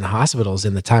offices and hospitals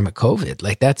in the time of COVID.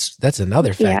 Like that's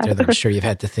another factor that I'm sure you've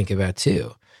had to think about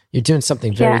too. You're doing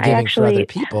something very giving for other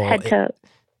people. I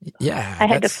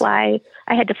had to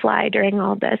fly during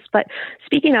all this. But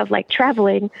speaking of like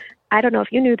traveling, I don't know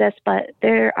if you knew this, but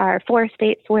there are 4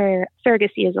 states where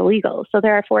surrogacy is illegal. So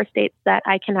there are 4 states that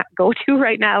I cannot go to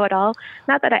right now at all.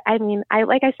 Not that I mean,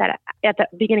 like I said at the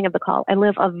beginning of the call, I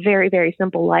live a very, very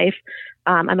simple life.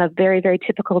 I'm a very, very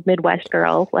typical Midwest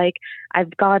girl. Like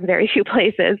I've gone very few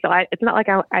places. So it's not like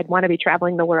I'd want to be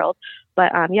traveling the world.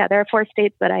 But there are 4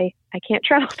 states that I can't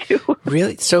travel to.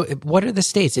 Really? So what are the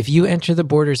states? If you enter the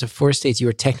borders of 4 states, you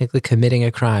are technically committing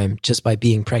a crime just by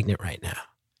being pregnant right now.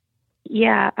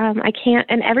 Yeah, I can't.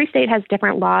 And every state has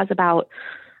different laws about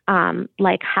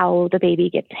like how the baby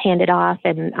gets handed off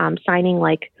and signing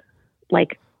like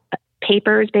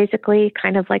papers, basically,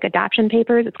 kind of like adoption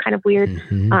papers. It's kind of weird.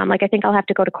 Like I think I'll have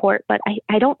to go to court, but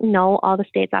I don't know all the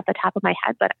states off the top of my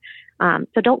head. But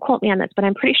so don't quote me on this, but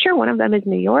I'm pretty sure one of them is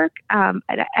New York.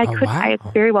 I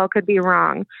very well could be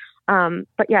wrong.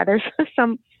 But yeah, there's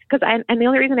some, and the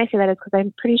only reason I say that is because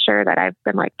I'm pretty sure that I've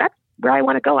been like, that's where I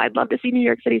want to go. I'd love to see New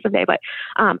York City someday, but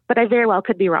I very well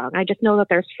could be wrong. I just know that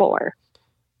there's 4.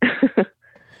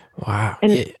 Wow.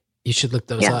 And, you should look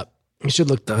those up. You should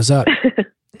look those up.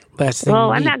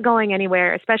 Well, I'm not going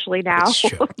anywhere, especially now.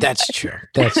 That's true.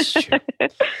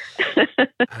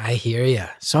 I hear you.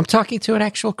 So I'm talking to an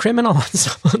actual criminal.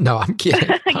 No, I'm kidding.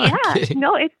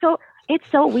 No, it's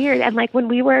so weird. And like when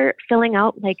we were filling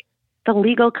out like the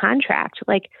legal contract,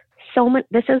 like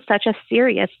this is such a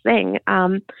serious thing.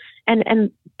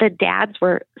 And the dads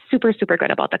were super, super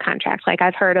good about the contracts. Like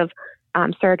I've heard of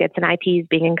surrogates and IPs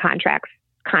being in contract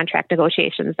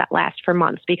negotiations that last for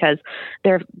months because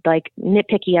they're like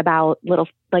nitpicky about little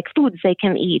like foods they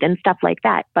can eat and stuff like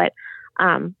that. But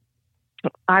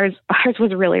ours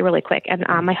was really, really quick. And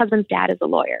my husband's dad is a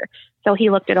lawyer, so he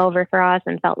looked it over for us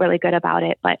and felt really good about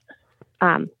it. But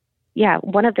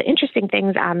one of the interesting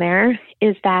things on there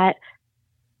is that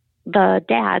the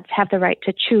dads have the right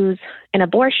to choose an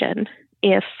abortion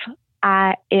if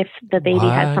the baby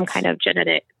has some kind of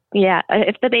genetic. Yeah,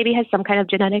 if the baby has some kind of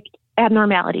genetic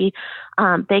abnormality,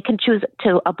 they can choose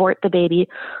to abort the baby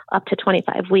up to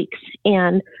 25 weeks.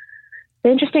 And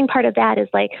the interesting part of that is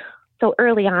like, so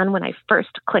early on when I first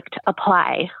clicked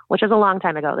apply, which is a long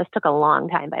time ago, this took a long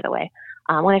time, by the way.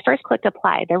 When I first clicked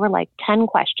apply, there were like 10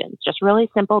 questions, just really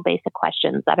simple, basic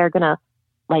questions that are going to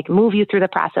like move you through the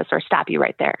process or stop you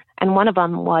right there. And one of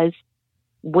them was,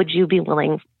 would you be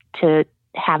willing to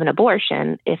have an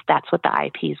abortion if that's what the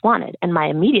IPs wanted? And my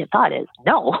immediate thought is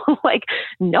no, like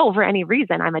no, for any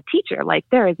reason. I'm a teacher. Like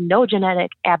there is no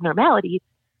genetic abnormality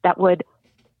that would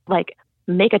like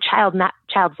make a child's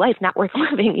life not worth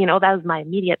living. You know, that was my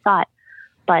immediate thought.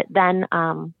 But then,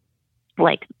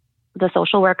 like the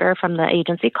social worker from the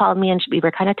agency called me, and we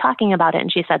were kind of talking about it.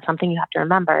 And she said, something you have to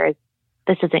remember is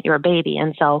this isn't your baby.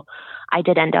 And so I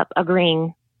did end up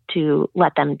agreeing to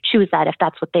let them choose that if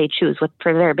that's what they choose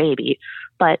for their baby.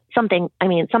 But something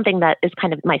that is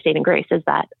kind of my saving grace is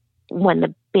that when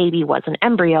the baby was an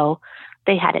embryo,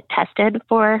 they had it tested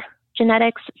for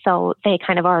genetics. So they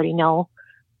kind of already know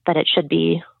that it should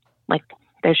be like,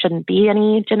 there shouldn't be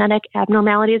any genetic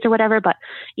abnormalities or whatever. But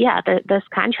yeah, this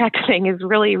contract thing is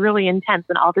really, really intense,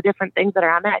 and all the different things that are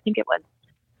on there. I think it was,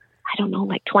 I don't know,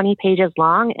 like 20 pages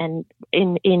long, and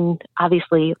in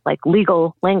obviously like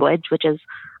legal language, which is,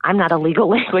 I'm not a legal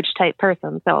language type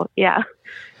person. So yeah.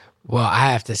 Well,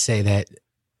 I have to say that,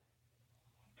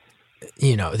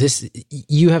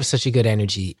 you have such a good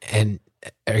energy and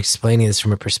are explaining this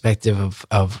from a perspective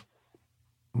of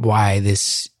why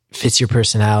this fits your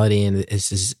personality and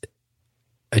this is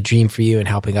a dream for you and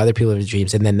helping other people with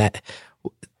dreams. And then that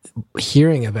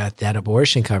hearing about that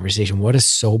abortion conversation, what a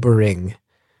sobering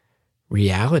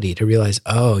reality to realize,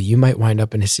 oh, you might wind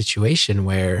up in a situation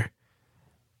where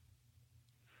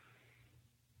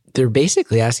they're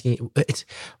basically asking, it's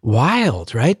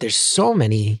wild, right? There's so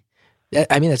many,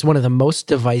 that's one of the most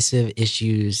divisive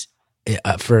issues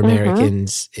for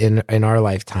Americans in our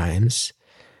lifetimes.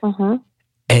 Mm-hmm.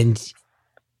 And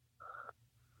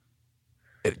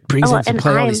it brings into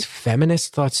play all these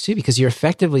feminist thoughts too, because you're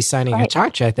effectively signing a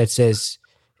contract that says,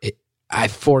 I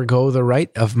forego the right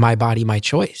of my body, my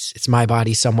choice. It's my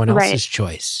body, someone else's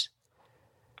choice.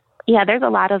 Yeah, there's a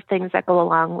lot of things that go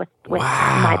along with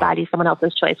my body, someone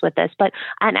else's choice with this. But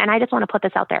and I just want to put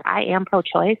this out there. I am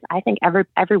pro-choice. I think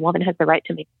every woman has the right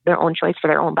to make their own choice for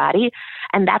their own body.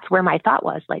 And that's where my thought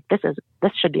was, like, this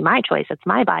should be my choice. It's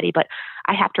my body. But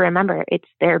I have to remember it's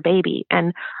their baby.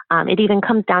 And it even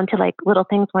comes down to like little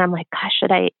things where I'm like, gosh,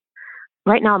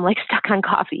 right now I'm like stuck on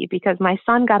coffee because my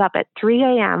son got up at 3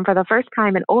 a.m. for the first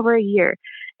time in over a year.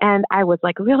 And I was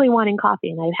like really wanting coffee,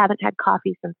 and I haven't had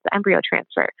coffee since the embryo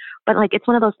transfer. But like, it's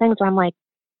one of those things where I'm like,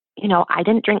 I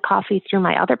didn't drink coffee through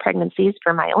my other pregnancies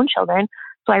for my own children.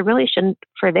 So I really shouldn't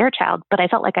for their child, but I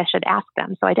felt like I should ask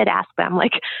them. So I did ask them,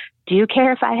 like, do you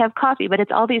care if I have coffee? But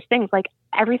it's all these things, like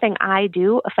everything I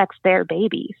do affects their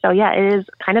baby. So yeah, it is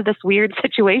kind of this weird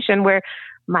situation where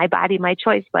my body, my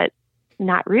choice, but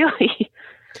not really.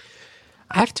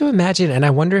 I have to imagine, and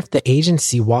I wonder if the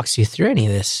agency walks you through any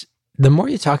of this. The more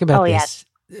you talk about this,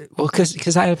 well,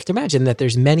 because I have to imagine that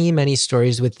there's many, many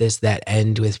stories with this that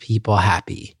end with people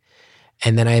happy.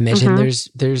 And then I imagine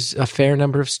there's a fair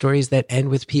number of stories that end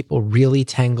with people really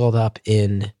tangled up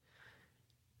in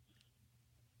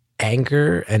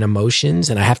anger and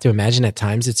emotions. And I have to imagine at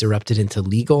times it's erupted into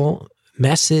legal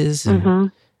messes.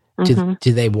 And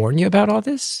do they warn you about all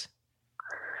this?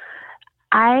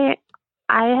 I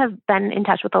have been in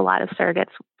touch with a lot of surrogates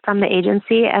from the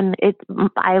agency, and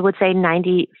I would say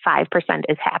 95%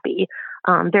 is happy.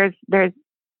 There's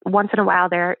once in a while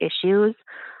there are issues,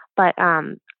 but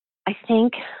I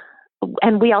think,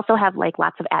 and we also have like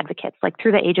lots of advocates. Like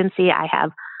through the agency, I have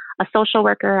a social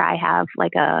worker, I have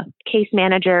like a case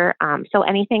manager. So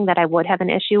anything that I would have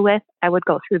an issue with, I would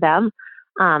go through them.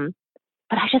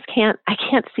 But I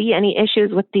can't see any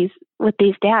issues with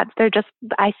these dads.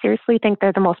 I seriously think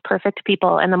they're the most perfect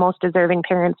people and the most deserving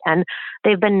parents. And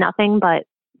they've been nothing but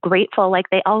grateful. Like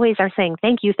they always are saying,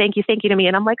 thank you to me.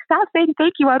 And I'm like, stop saying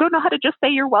thank you. I don't know how to just say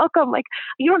you're welcome. Like,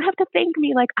 you don't have to thank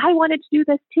me. Like, I wanted to do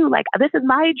this too. Like, this is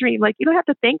my dream. Like, you don't have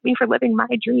to thank me for living my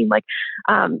dream. Like,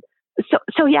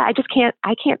 so yeah,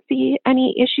 I can't see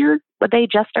any issues, but they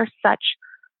just are such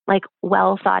like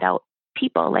well thought out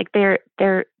people. Like they're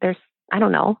I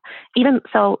don't know. Even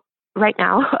so, right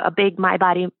now, a big my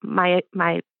body, my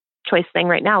choice thing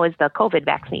right now is the COVID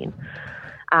vaccine.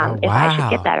 If I should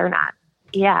get that or not.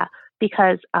 Yeah,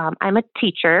 because I'm a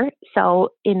teacher. So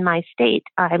in my state,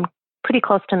 I'm pretty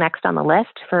close to next on the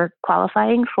list for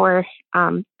qualifying for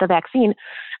the vaccine.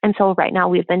 And so right now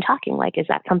we've been talking, like, is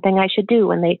that something I should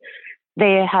do? And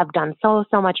they have done so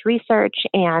much research,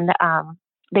 and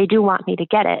they do want me to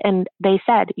get it. And they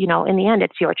said, in the end,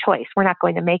 it's your choice. We're not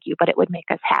going to make you, but it would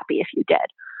make us happy if you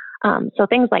did. So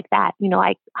things like that,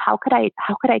 how could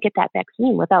I get that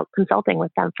vaccine without consulting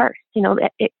with them first?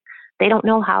 They don't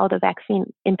know how the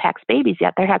vaccine impacts babies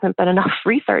yet. There hasn't been enough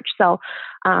research. So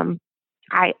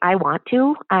I want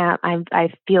to.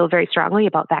 I feel very strongly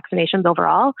about vaccinations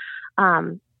overall,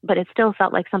 but it still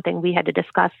felt like something we had to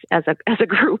discuss as a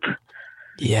group.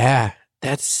 Yeah,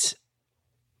 that's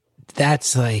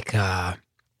like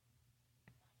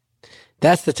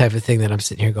that's the type of thing that I'm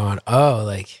sitting here going, oh,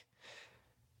 like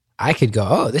I could go,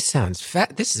 oh, this sounds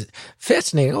this is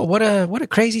fascinating. Oh, what a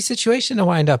crazy situation to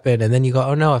wind up in. And then you go,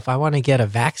 oh no, if I want to get a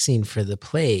vaccine for the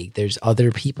plague, there's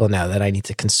other people now that I need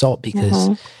to consult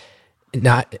because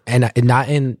not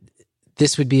in,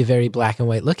 this would be a very black and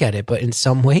white look at it, but in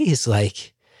some ways,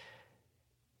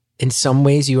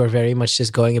 you are very much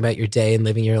just going about your day and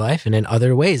living your life. And in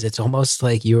other ways, it's almost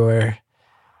like you're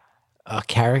a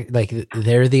character, like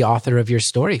they're the author of your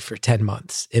story for 10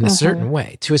 months in a certain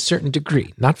way, to a certain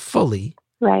degree, not fully.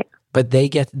 Right. But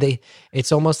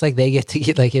it's almost like they get to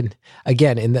get like in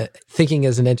the thinking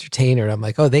as an entertainer, I'm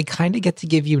like, oh, they kind of get to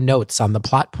give you notes on the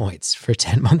plot points for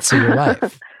 10 months of your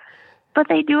life. But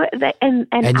they do it, and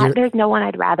there's no one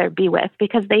I'd rather be with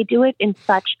because they do it in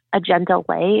such a gentle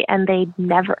way, and they've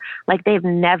never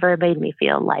made me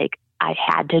feel like I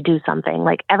had to do something.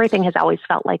 Like everything has always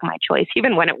felt like my choice,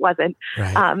 even when it wasn't.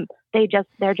 Right. They're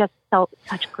just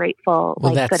such grateful,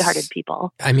 good-hearted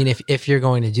people. I mean, if you're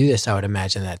going to do this, I would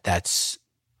imagine that's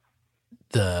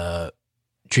the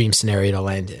dream scenario to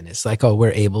land in. It's like, oh,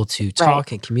 we're able to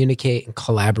talk and communicate and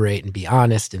collaborate and be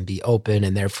honest and be open,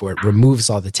 and therefore it removes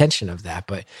all the tension of that.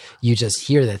 But you just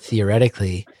hear that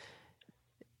theoretically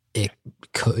it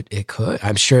could.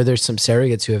 I'm sure there's some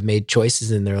surrogates who have made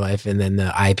choices in their life, and then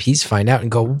the IPs find out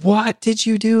and go, what did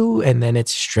you do? And then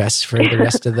it's stress for the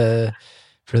rest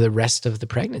of the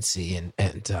pregnancy. And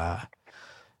I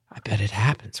bet it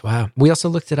happens. Wow. We also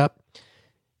looked it up.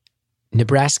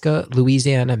 Nebraska,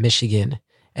 Louisiana, Michigan,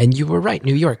 and you were right,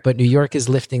 New York. But New York is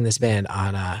lifting this ban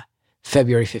on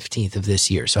February 15th of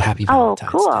this year. So happy Valentine's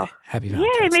cool. Day. Happy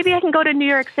Valentine's Yay, maybe Day. I can go to New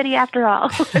York City after all.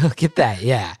 Look at that.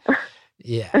 Yeah.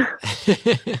 Yeah.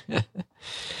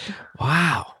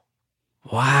 Wow.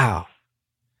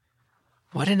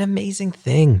 What an amazing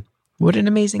thing.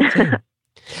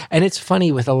 And it's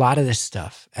funny with a lot of this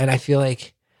stuff. And I feel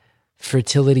like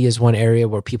fertility is one area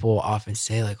where people will often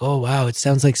say like, oh, wow, it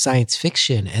sounds like science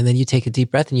fiction. And then you take a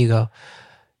deep breath and you go,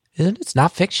 it's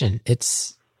not fiction.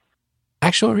 It's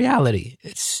actual reality.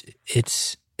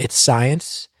 It's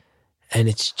science, and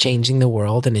it's changing the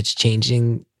world, and it's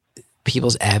changing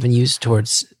people's avenues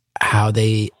towards how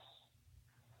they,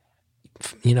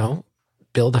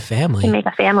 build a family. Make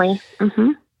a family.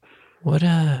 Mm-hmm. What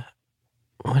an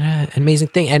amazing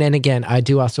thing. And then again, I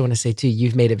do also want to say too,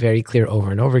 you've made it very clear over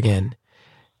and over again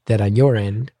that on your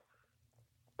end,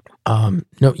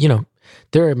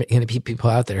 there are going to be people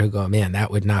out there who go, man,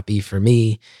 that would not be for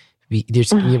me.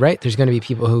 You're right. There's going to be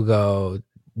people who go,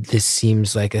 this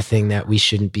seems like a thing that we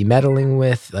shouldn't be meddling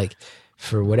with. Like,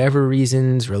 for whatever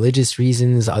reasons, religious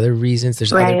reasons, other reasons,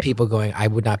 there's other people going, I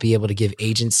would not be able to give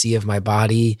agency of my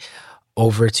body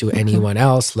over to anyone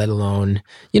else, let alone,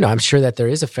 I'm sure that there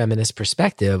is a feminist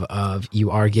perspective of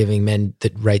you are giving men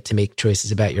the right to make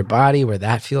choices about your body where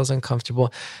that feels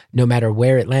uncomfortable. No matter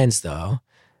where it lands, though,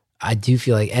 I do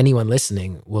feel like anyone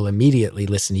listening will immediately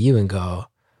listen to you and go,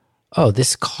 oh,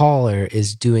 this caller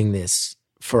is doing this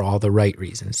for all the right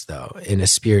reasons, though, in a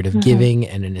spirit of giving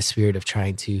and in a spirit of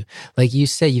trying to, like you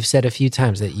say, you've said a few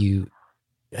times that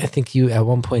I think you at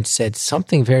one point said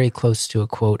something very close to a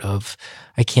quote of,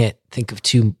 I can't think of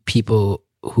two people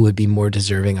who would be more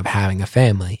deserving of having a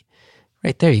family.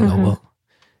 Right there you go, well,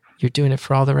 you're doing it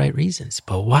for all the right reasons.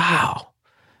 But wow.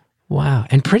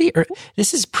 And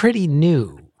this is pretty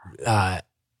new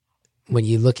when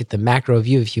you look at the macro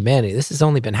view of humanity. This has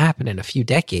only been happening a few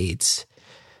decades.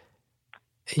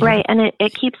 Right, and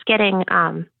it keeps getting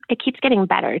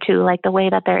better too, like the way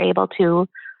that they're able to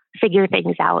figure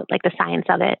things out, like the science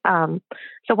of it.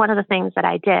 So one of the things that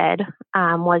I did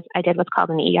was what's called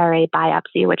an ERA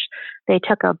biopsy, which they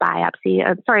took a biopsy.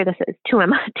 Sorry, this is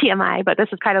TMI, but this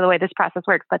is kind of the way this process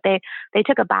works. But they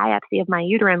took a biopsy of my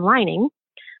uterine lining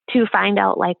to find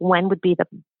out like when would be the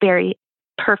very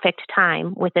perfect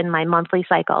time within my monthly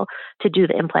cycle to do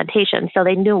the implantation. So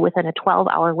they knew within a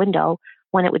 12-hour window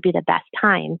when it would be the best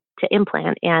time to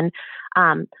implant. And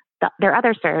their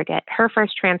other surrogate, her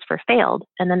first transfer failed,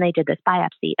 and then they did this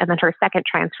biopsy, and then her second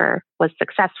transfer was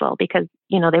successful because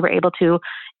they were able to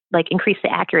like increase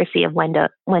the accuracy of when to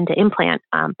implant.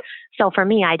 So for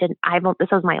me, this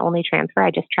was my only transfer.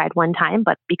 I just tried one time,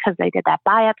 but because I did that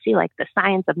biopsy, like the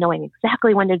science of knowing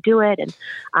exactly when to do it, and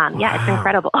it's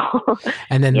incredible.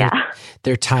 And then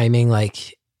they're timing,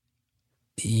 like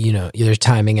they're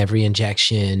timing every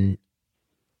injection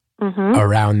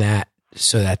around that,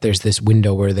 so that there's this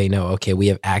window where they know, okay, we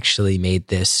have actually made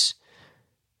this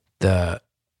the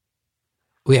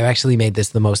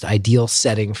most ideal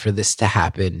setting for this to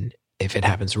happen if it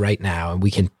happens right now, and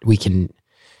we can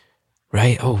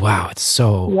right. Oh wow, it's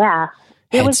so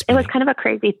it was kind of a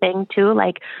crazy thing too.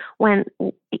 Like when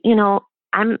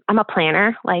I'm a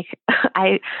planner. Like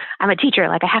I'm a teacher.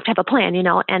 Like I have to have a plan,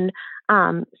 and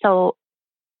so.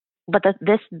 But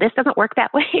this doesn't work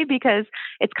that way because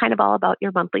it's kind of all about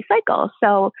your monthly cycle.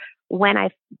 So when I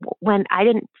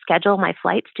didn't schedule my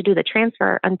flights to do the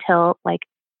transfer until like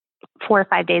 4 or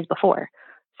 5 days before.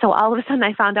 So all of a sudden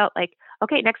I found out like,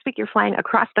 okay, next week you're flying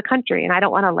across the country, and I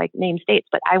don't want to like name states,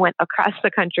 but I went across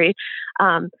the country.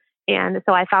 And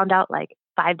so I found out like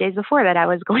 5 days before that I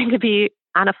was going to be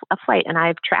on a flight, and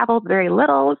I've traveled very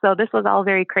little. So this was all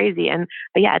very crazy.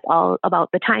 But yeah, it's all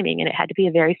about the timing, and it had to be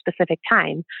a very specific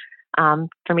time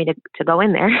for me to go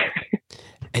in there.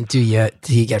 And do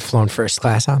you get flown first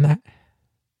class on that?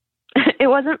 It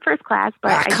wasn't first class,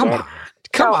 but come on.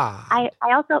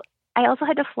 I also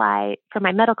had to fly for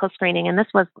my medical screening, and this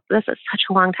is such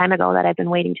a long time ago that I've been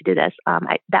waiting to do this.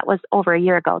 That was over a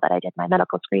year ago that I did my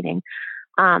medical screening.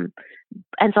 And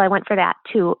so I went for that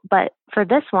too. But for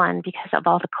this one, because of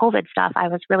all the COVID stuff, I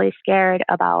was really scared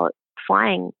about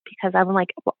flying because I'm like,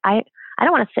 I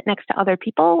don't want to sit next to other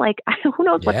people. Like, who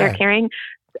knows what they're carrying?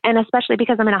 And especially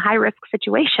because I'm in a high risk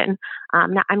situation.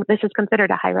 This is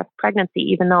considered a high risk pregnancy,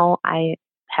 even though I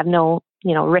have no,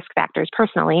 risk factors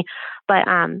personally. But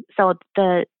so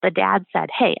the dad said,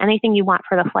 hey, anything you want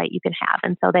for the flight, you can have.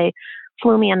 And so they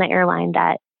flew me on the airline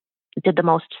that did the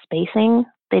most spacing.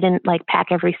 They didn't like pack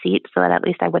every seat so that at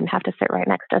least I wouldn't have to sit right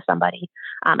next to somebody.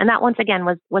 And that once again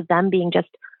was them being just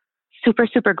super,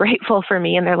 super grateful for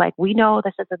me. And they're like, we know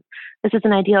this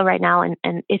isn't ideal right now. And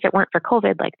if it weren't for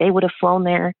COVID, like they would have flown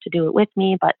there to do it with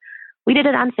me, but we did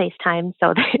it on FaceTime.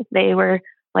 So they were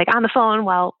like on the phone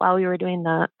while we were doing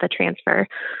the transfer.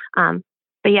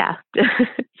 But yeah,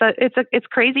 so it's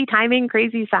crazy timing,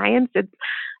 crazy science.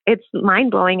 It's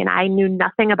mind blowing. And I knew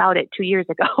nothing about it 2 years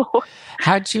ago.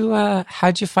 How'd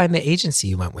you find the agency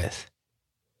you went with?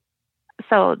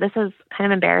 So this is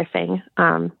kind of embarrassing.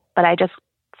 But I just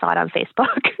saw it on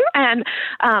Facebook. And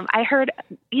I heard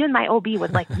even my OB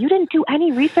was like, you didn't do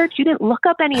any research. You didn't look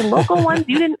up any local ones.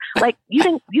 You didn't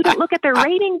look at their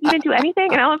ratings. You didn't do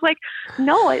anything. And I was like,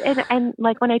 no. And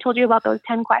like when I told you about those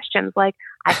 10 questions, like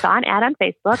I saw an ad on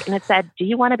Facebook and it said, do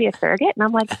you want to be a surrogate? And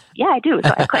I'm like, yeah, I do.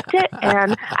 So I clicked it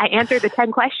and I answered the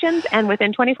 10 questions. And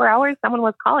within 24 hours, someone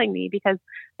was calling me because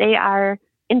they are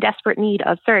in desperate need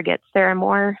of surrogates. There are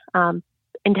more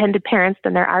intended parents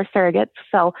than there are surrogates.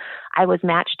 So I was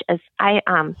matched as I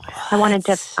wanted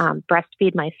to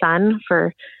breastfeed my son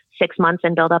for 6 months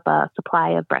and build up a supply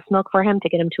of breast milk for him to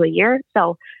get him to a year.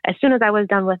 So as soon as I was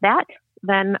done with that,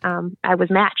 then I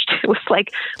was matched. It was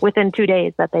like within 2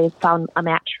 days that they found a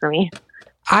match for me.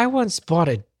 I once bought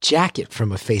a jacket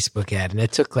from a Facebook ad, and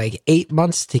it took like 8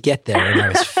 months to get there, and I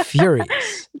was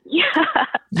furious. Yeah.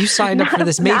 You signed up for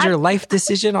this major life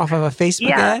decision off of a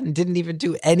Facebook ad and didn't even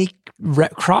do any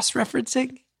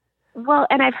cross-referencing? Well,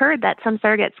 and I've heard that some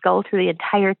surrogates go through the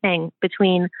entire thing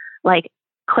between like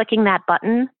clicking that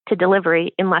button to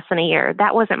delivery in less than a year.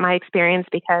 That wasn't my experience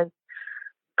because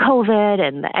COVID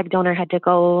and the egg donor had to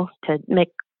go to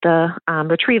make the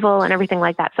retrieval and everything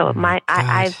like that. So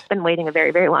I've been waiting a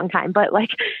very, very long time. But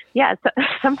like, yeah, so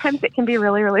sometimes it can be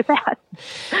really, really fast.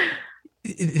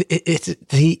 It's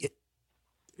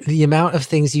the amount of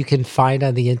things you can find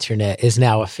on the internet is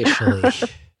now officially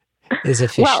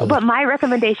Well, but my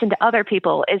recommendation to other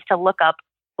people is to look up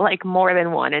like more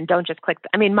than one and don't just click.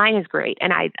 I mean, mine is great.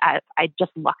 And I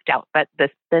just lucked out that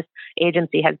this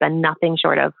agency has been nothing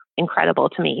short of incredible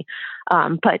to me.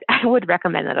 But I would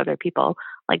recommend that other people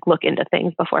like look into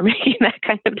things before making that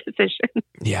kind of decision.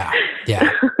 Yeah.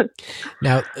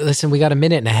 Now, listen, we got a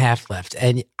minute and a half left,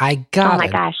 and I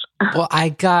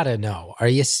gotta know, are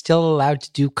you still allowed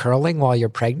to do curling while you're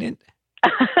pregnant?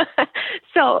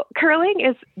 So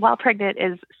curling while pregnant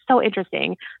is so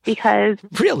interesting because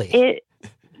really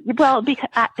because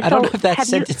I don't know if that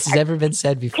sentence has ever been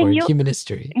said before in human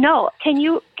history. No, can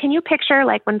you picture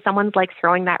like when someone's like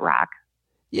throwing that rock?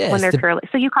 Yes, when they're curling.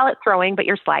 So you call it throwing, but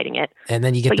you're sliding it. And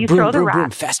then you get the broom,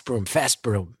 fast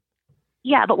broom.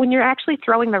 Yeah, but when you're actually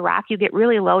throwing the rock, you get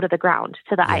really low to the ground,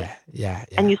 to the ice. Yeah.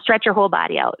 And you stretch your whole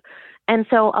body out. And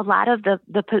so a lot of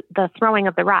the throwing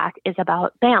of the rock is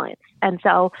about balance. And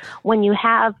so when you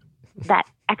have that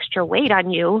extra weight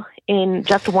on you in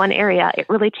just one area, it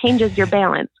really changes your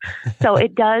balance. So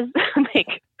it does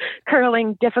make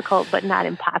curling difficult, but not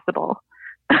impossible.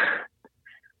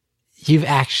 You've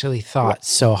actually thought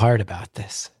so hard about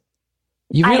this.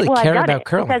 You really care about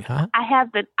curling, huh? I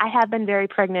have been very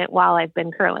pregnant while I've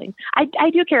been curling. I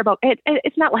do care about it.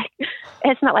 It's not like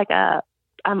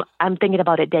I'm thinking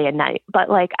about it day and night, but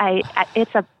like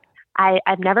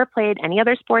I've never played any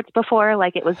other sports before.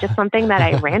 Like, it was just something that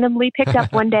I randomly picked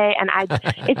up one day, and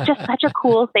it's just such a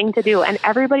cool thing to do. And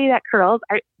everybody that curls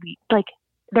are like,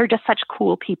 they're just such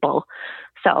cool people.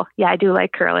 So yeah, I do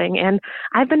like curling, and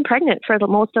I've been pregnant for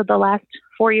most of the last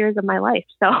 4 years of my life.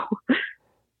 So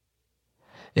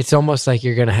it's almost like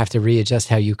you're going to have to readjust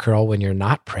how you curl when you're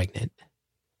not pregnant.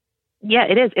 Yeah,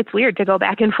 it is. It's weird to go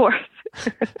back and forth.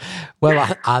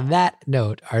 Well, on that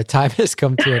note, our time has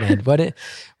come to an end.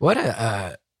 What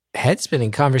a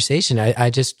head-spinning conversation. I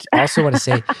just also want to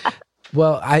say,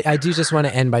 well, I do just want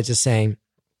to end by just saying,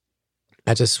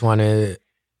 I just want to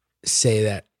say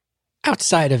that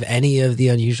outside of any of the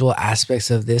unusual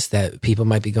aspects of this that people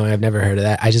might be going, I've never heard of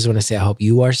that. I just want to say I hope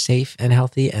you are safe and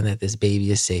healthy, and that this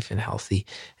baby is safe and healthy,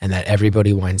 and that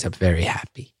everybody winds up very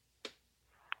happy.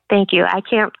 Thank you. I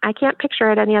can't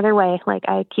picture it any other way. Like,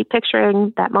 I keep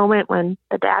picturing that moment when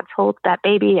the dads hold that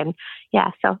baby, and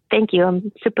yeah, so thank you.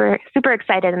 I'm super, super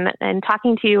excited. And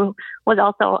talking to you was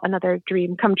also another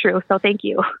dream come true. So thank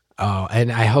you. Oh,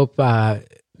 and I hope,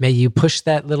 may you push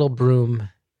that little broom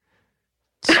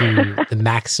to the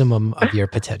maximum of your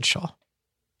potential.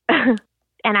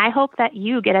 And I hope that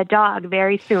you get a dog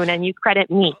very soon and you credit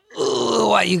me. Ooh,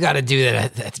 why you got to do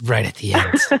that? That's right at the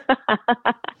end.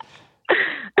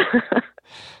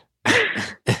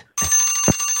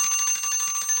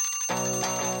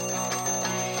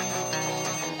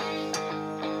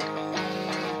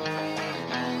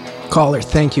 Caller,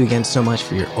 thank you again so much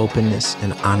for your openness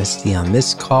and honesty on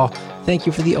this call. Thank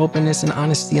you for the openness and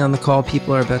honesty on the call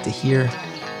people are about to hear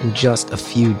in just a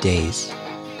few days.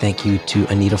 Thank you to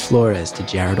Anita Flores, to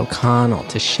Jared O'Connell,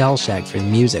 to Shellshag for the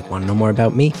music. Want to know more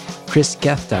about me?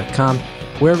 ChrisGeth.com.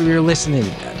 Wherever you're listening,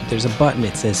 there's a button.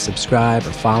 It says subscribe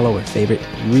or follow or favorite.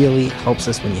 It really helps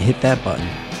us when you hit that button.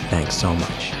 Thanks so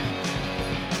much.